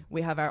 Interesting.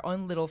 We have our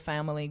own little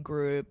family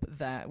group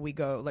that we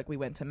go, like we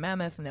went to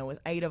Mammoth and there was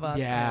 8 of us.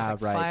 And there Yeah,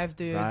 was like right, 5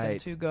 dudes and right.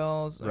 2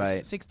 girls. Or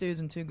Right. 6 dudes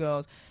and 2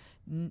 girls.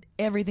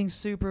 Everything's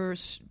super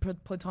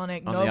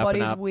platonic. On the up and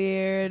Nobody's up.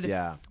 weird.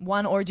 Yeah.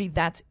 One orgy,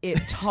 that's it.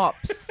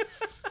 Tops.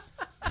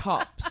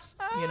 Tops.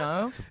 You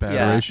know? It's a bad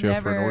Yeah. ratio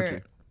for an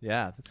orgy.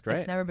 Yeah, that's great.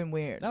 It's never been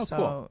weird. Oh, so,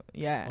 cool.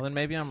 Yeah. Well, then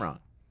maybe I'm wrong.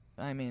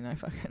 I mean, I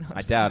fucking hope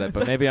I doubt it,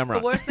 but maybe I'm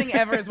wrong. The worst thing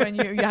ever is when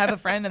you have a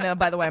friend and then,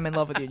 by the way, I'm in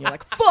love with you, and you're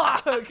like,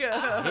 fuck!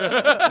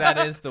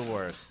 That is the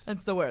worst.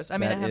 That's the worst. I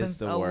mean, That it happens is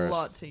the a worst.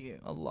 lot to you.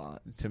 A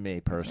lot. To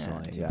me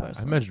personally, to yeah.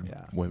 personally. I imagine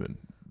Yeah. women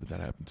that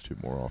happens to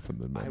more often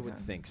than men. I would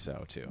think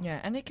so, too. Yeah,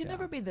 and it can Yeah.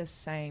 never be the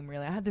same,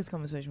 really. I had this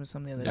conversation with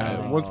someone the other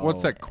Yeah, day.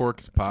 what's that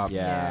corks pop?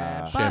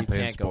 Yeah. But- Champagne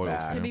You can't go spoils.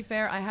 back. To be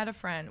fair, I had a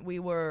friend. We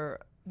were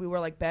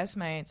like best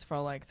mates for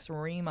like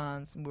 3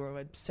 months. And we were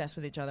obsessed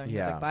with each other. And he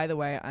was Yeah. like, by the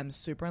way, I'm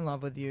super in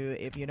love with you.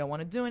 If you don't want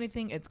to do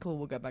anything, it's cool.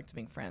 We'll go back to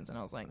being friends. And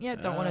I was like, yeah,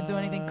 don't want to do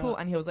anything. Cool.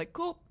 And he was like,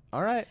 cool.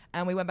 All right.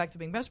 And we went back to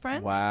being best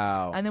friends.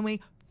 Wow. And then we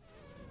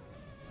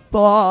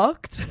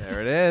fucked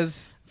There it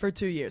is. for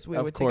 2 years. We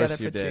Of were course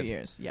together you for 2 did.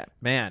 years. Yeah,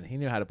 Man, he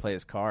knew how to play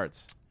his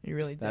cards. he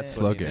really That's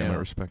did. what Slow you game. do. I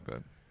respect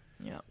that.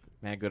 Yeah,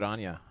 Man, good on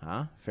you,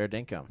 huh? Fair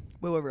dinkum.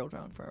 we were real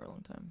drunk for a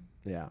long time.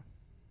 Yeah.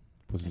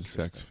 Was his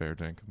sex Interesting. fair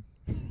dinkum?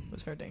 It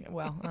was fair dinkum.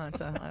 Well, I'll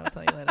tell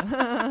you later.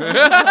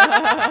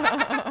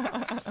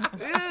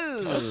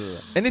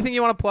 Anything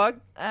you want to plug?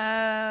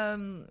 I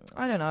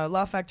don't know.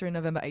 Laugh Factory,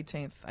 November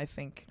 18th. I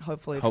think.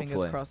 Hopefully, fingers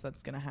Hopefully. crossed,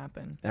 that's gonna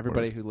happen.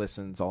 Everybody who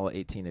listens, all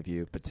 18 of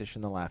you,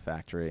 petition the Laugh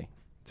Factory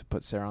to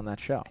put Sarah on that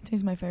show.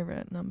 18's my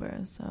favorite number,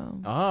 so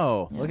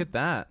Oh, Yeah. look at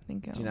that. I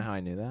think Do you know how I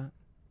knew that?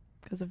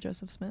 because of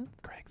Joseph Smith.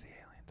 Greg the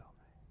alien told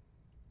me.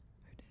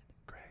 Who did?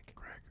 Greg.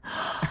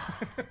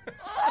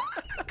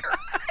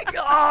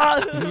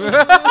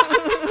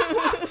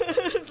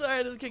 Sorry,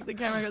 I just kicked the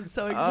camera. I got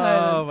so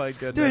excited. Oh my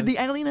goodness. Dude, the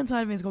alien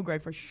inside of me is called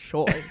Greg for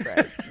sure. It's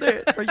Greg.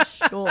 Dude, for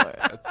sure.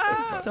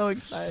 I'm so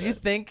excited. Do you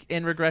think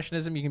in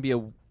regressionism you can be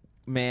a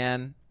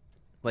man,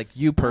 like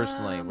you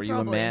personally? Were you a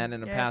Probably. man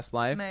in a Yeah, past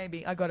life?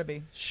 Maybe. I gotta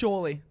be.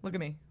 Surely. Look at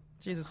me.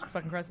 Jesus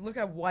fucking Christ. Look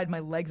how wide my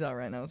legs are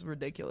right now. It's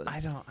ridiculous.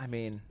 I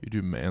mean, You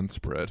do man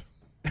spread.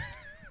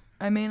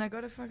 I mean, I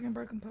got a fucking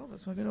broken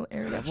pelvis. So I gotta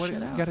air that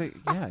shit out.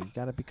 you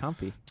gotta be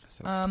comfy.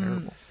 Sounds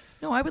terrible.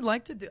 No, I would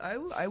like to do.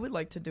 I would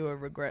like to do a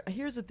regret.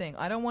 Here's the thing.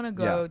 I don't want to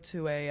go Yeah.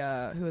 to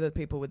a. Who are the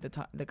people with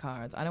the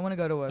cards? I don't want to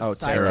go to a Oh,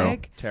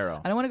 psychic.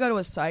 Tarot. I don't want to go to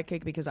a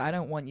psychic because I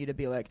don't want you to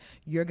be like,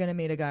 you're gonna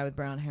meet a guy with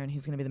brown hair and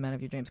he's gonna be the man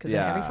of your dreams. Because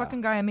Yeah. every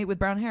fucking guy I meet with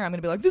brown hair, I'm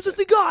gonna be like, this is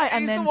the guy. And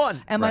He's then, the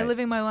one. am I Right.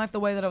 living my life the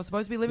way that I was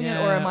supposed to be living it,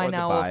 or Yeah, am I or the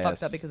now all bias.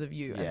 fucked up because of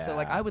you? And so,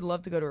 like, Yeah. I would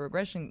love to go to a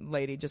regression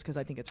lady just because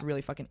I think it's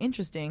really fucking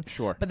interesting.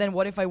 Sure. But then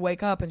what if I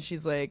wake up and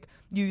she's like,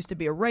 you used to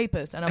be a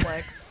rapist, and I'm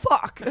like,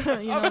 fuck. You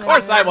know Of what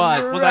course I mean?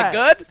 was. Was I Right.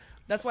 good?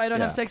 That's why I don't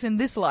Yeah. have sex in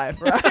this life,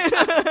 right?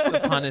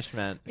 The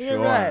punishment. You're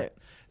Sure. right. It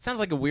sounds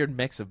like a weird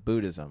mix of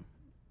Buddhism,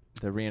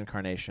 the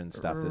reincarnation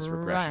stuff, this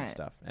regression Right.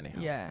 stuff. Anyhow.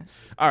 Yeah.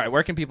 All right.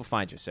 Where can people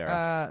find you,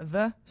 Sarah?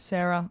 The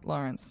Sarah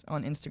Lawrence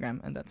on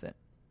Instagram, and that's it.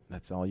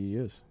 That's all you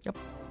use. Yep.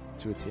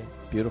 To a T.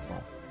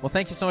 Beautiful. Well,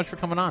 thank you so much for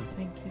coming on.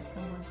 Thank you so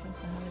much. Thanks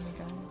for having me,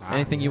 guys.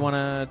 Anything you want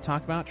to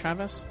talk about,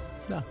 Travis?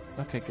 No.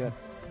 Okay, good.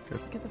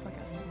 Get the fuck out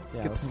of here.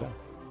 Yeah, Get let's the- go.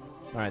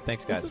 All right.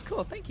 Thanks, This guys. was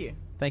cool. Thank you.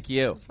 Thank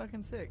you. It's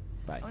fucking sick.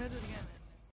 Bye. I want to do it again.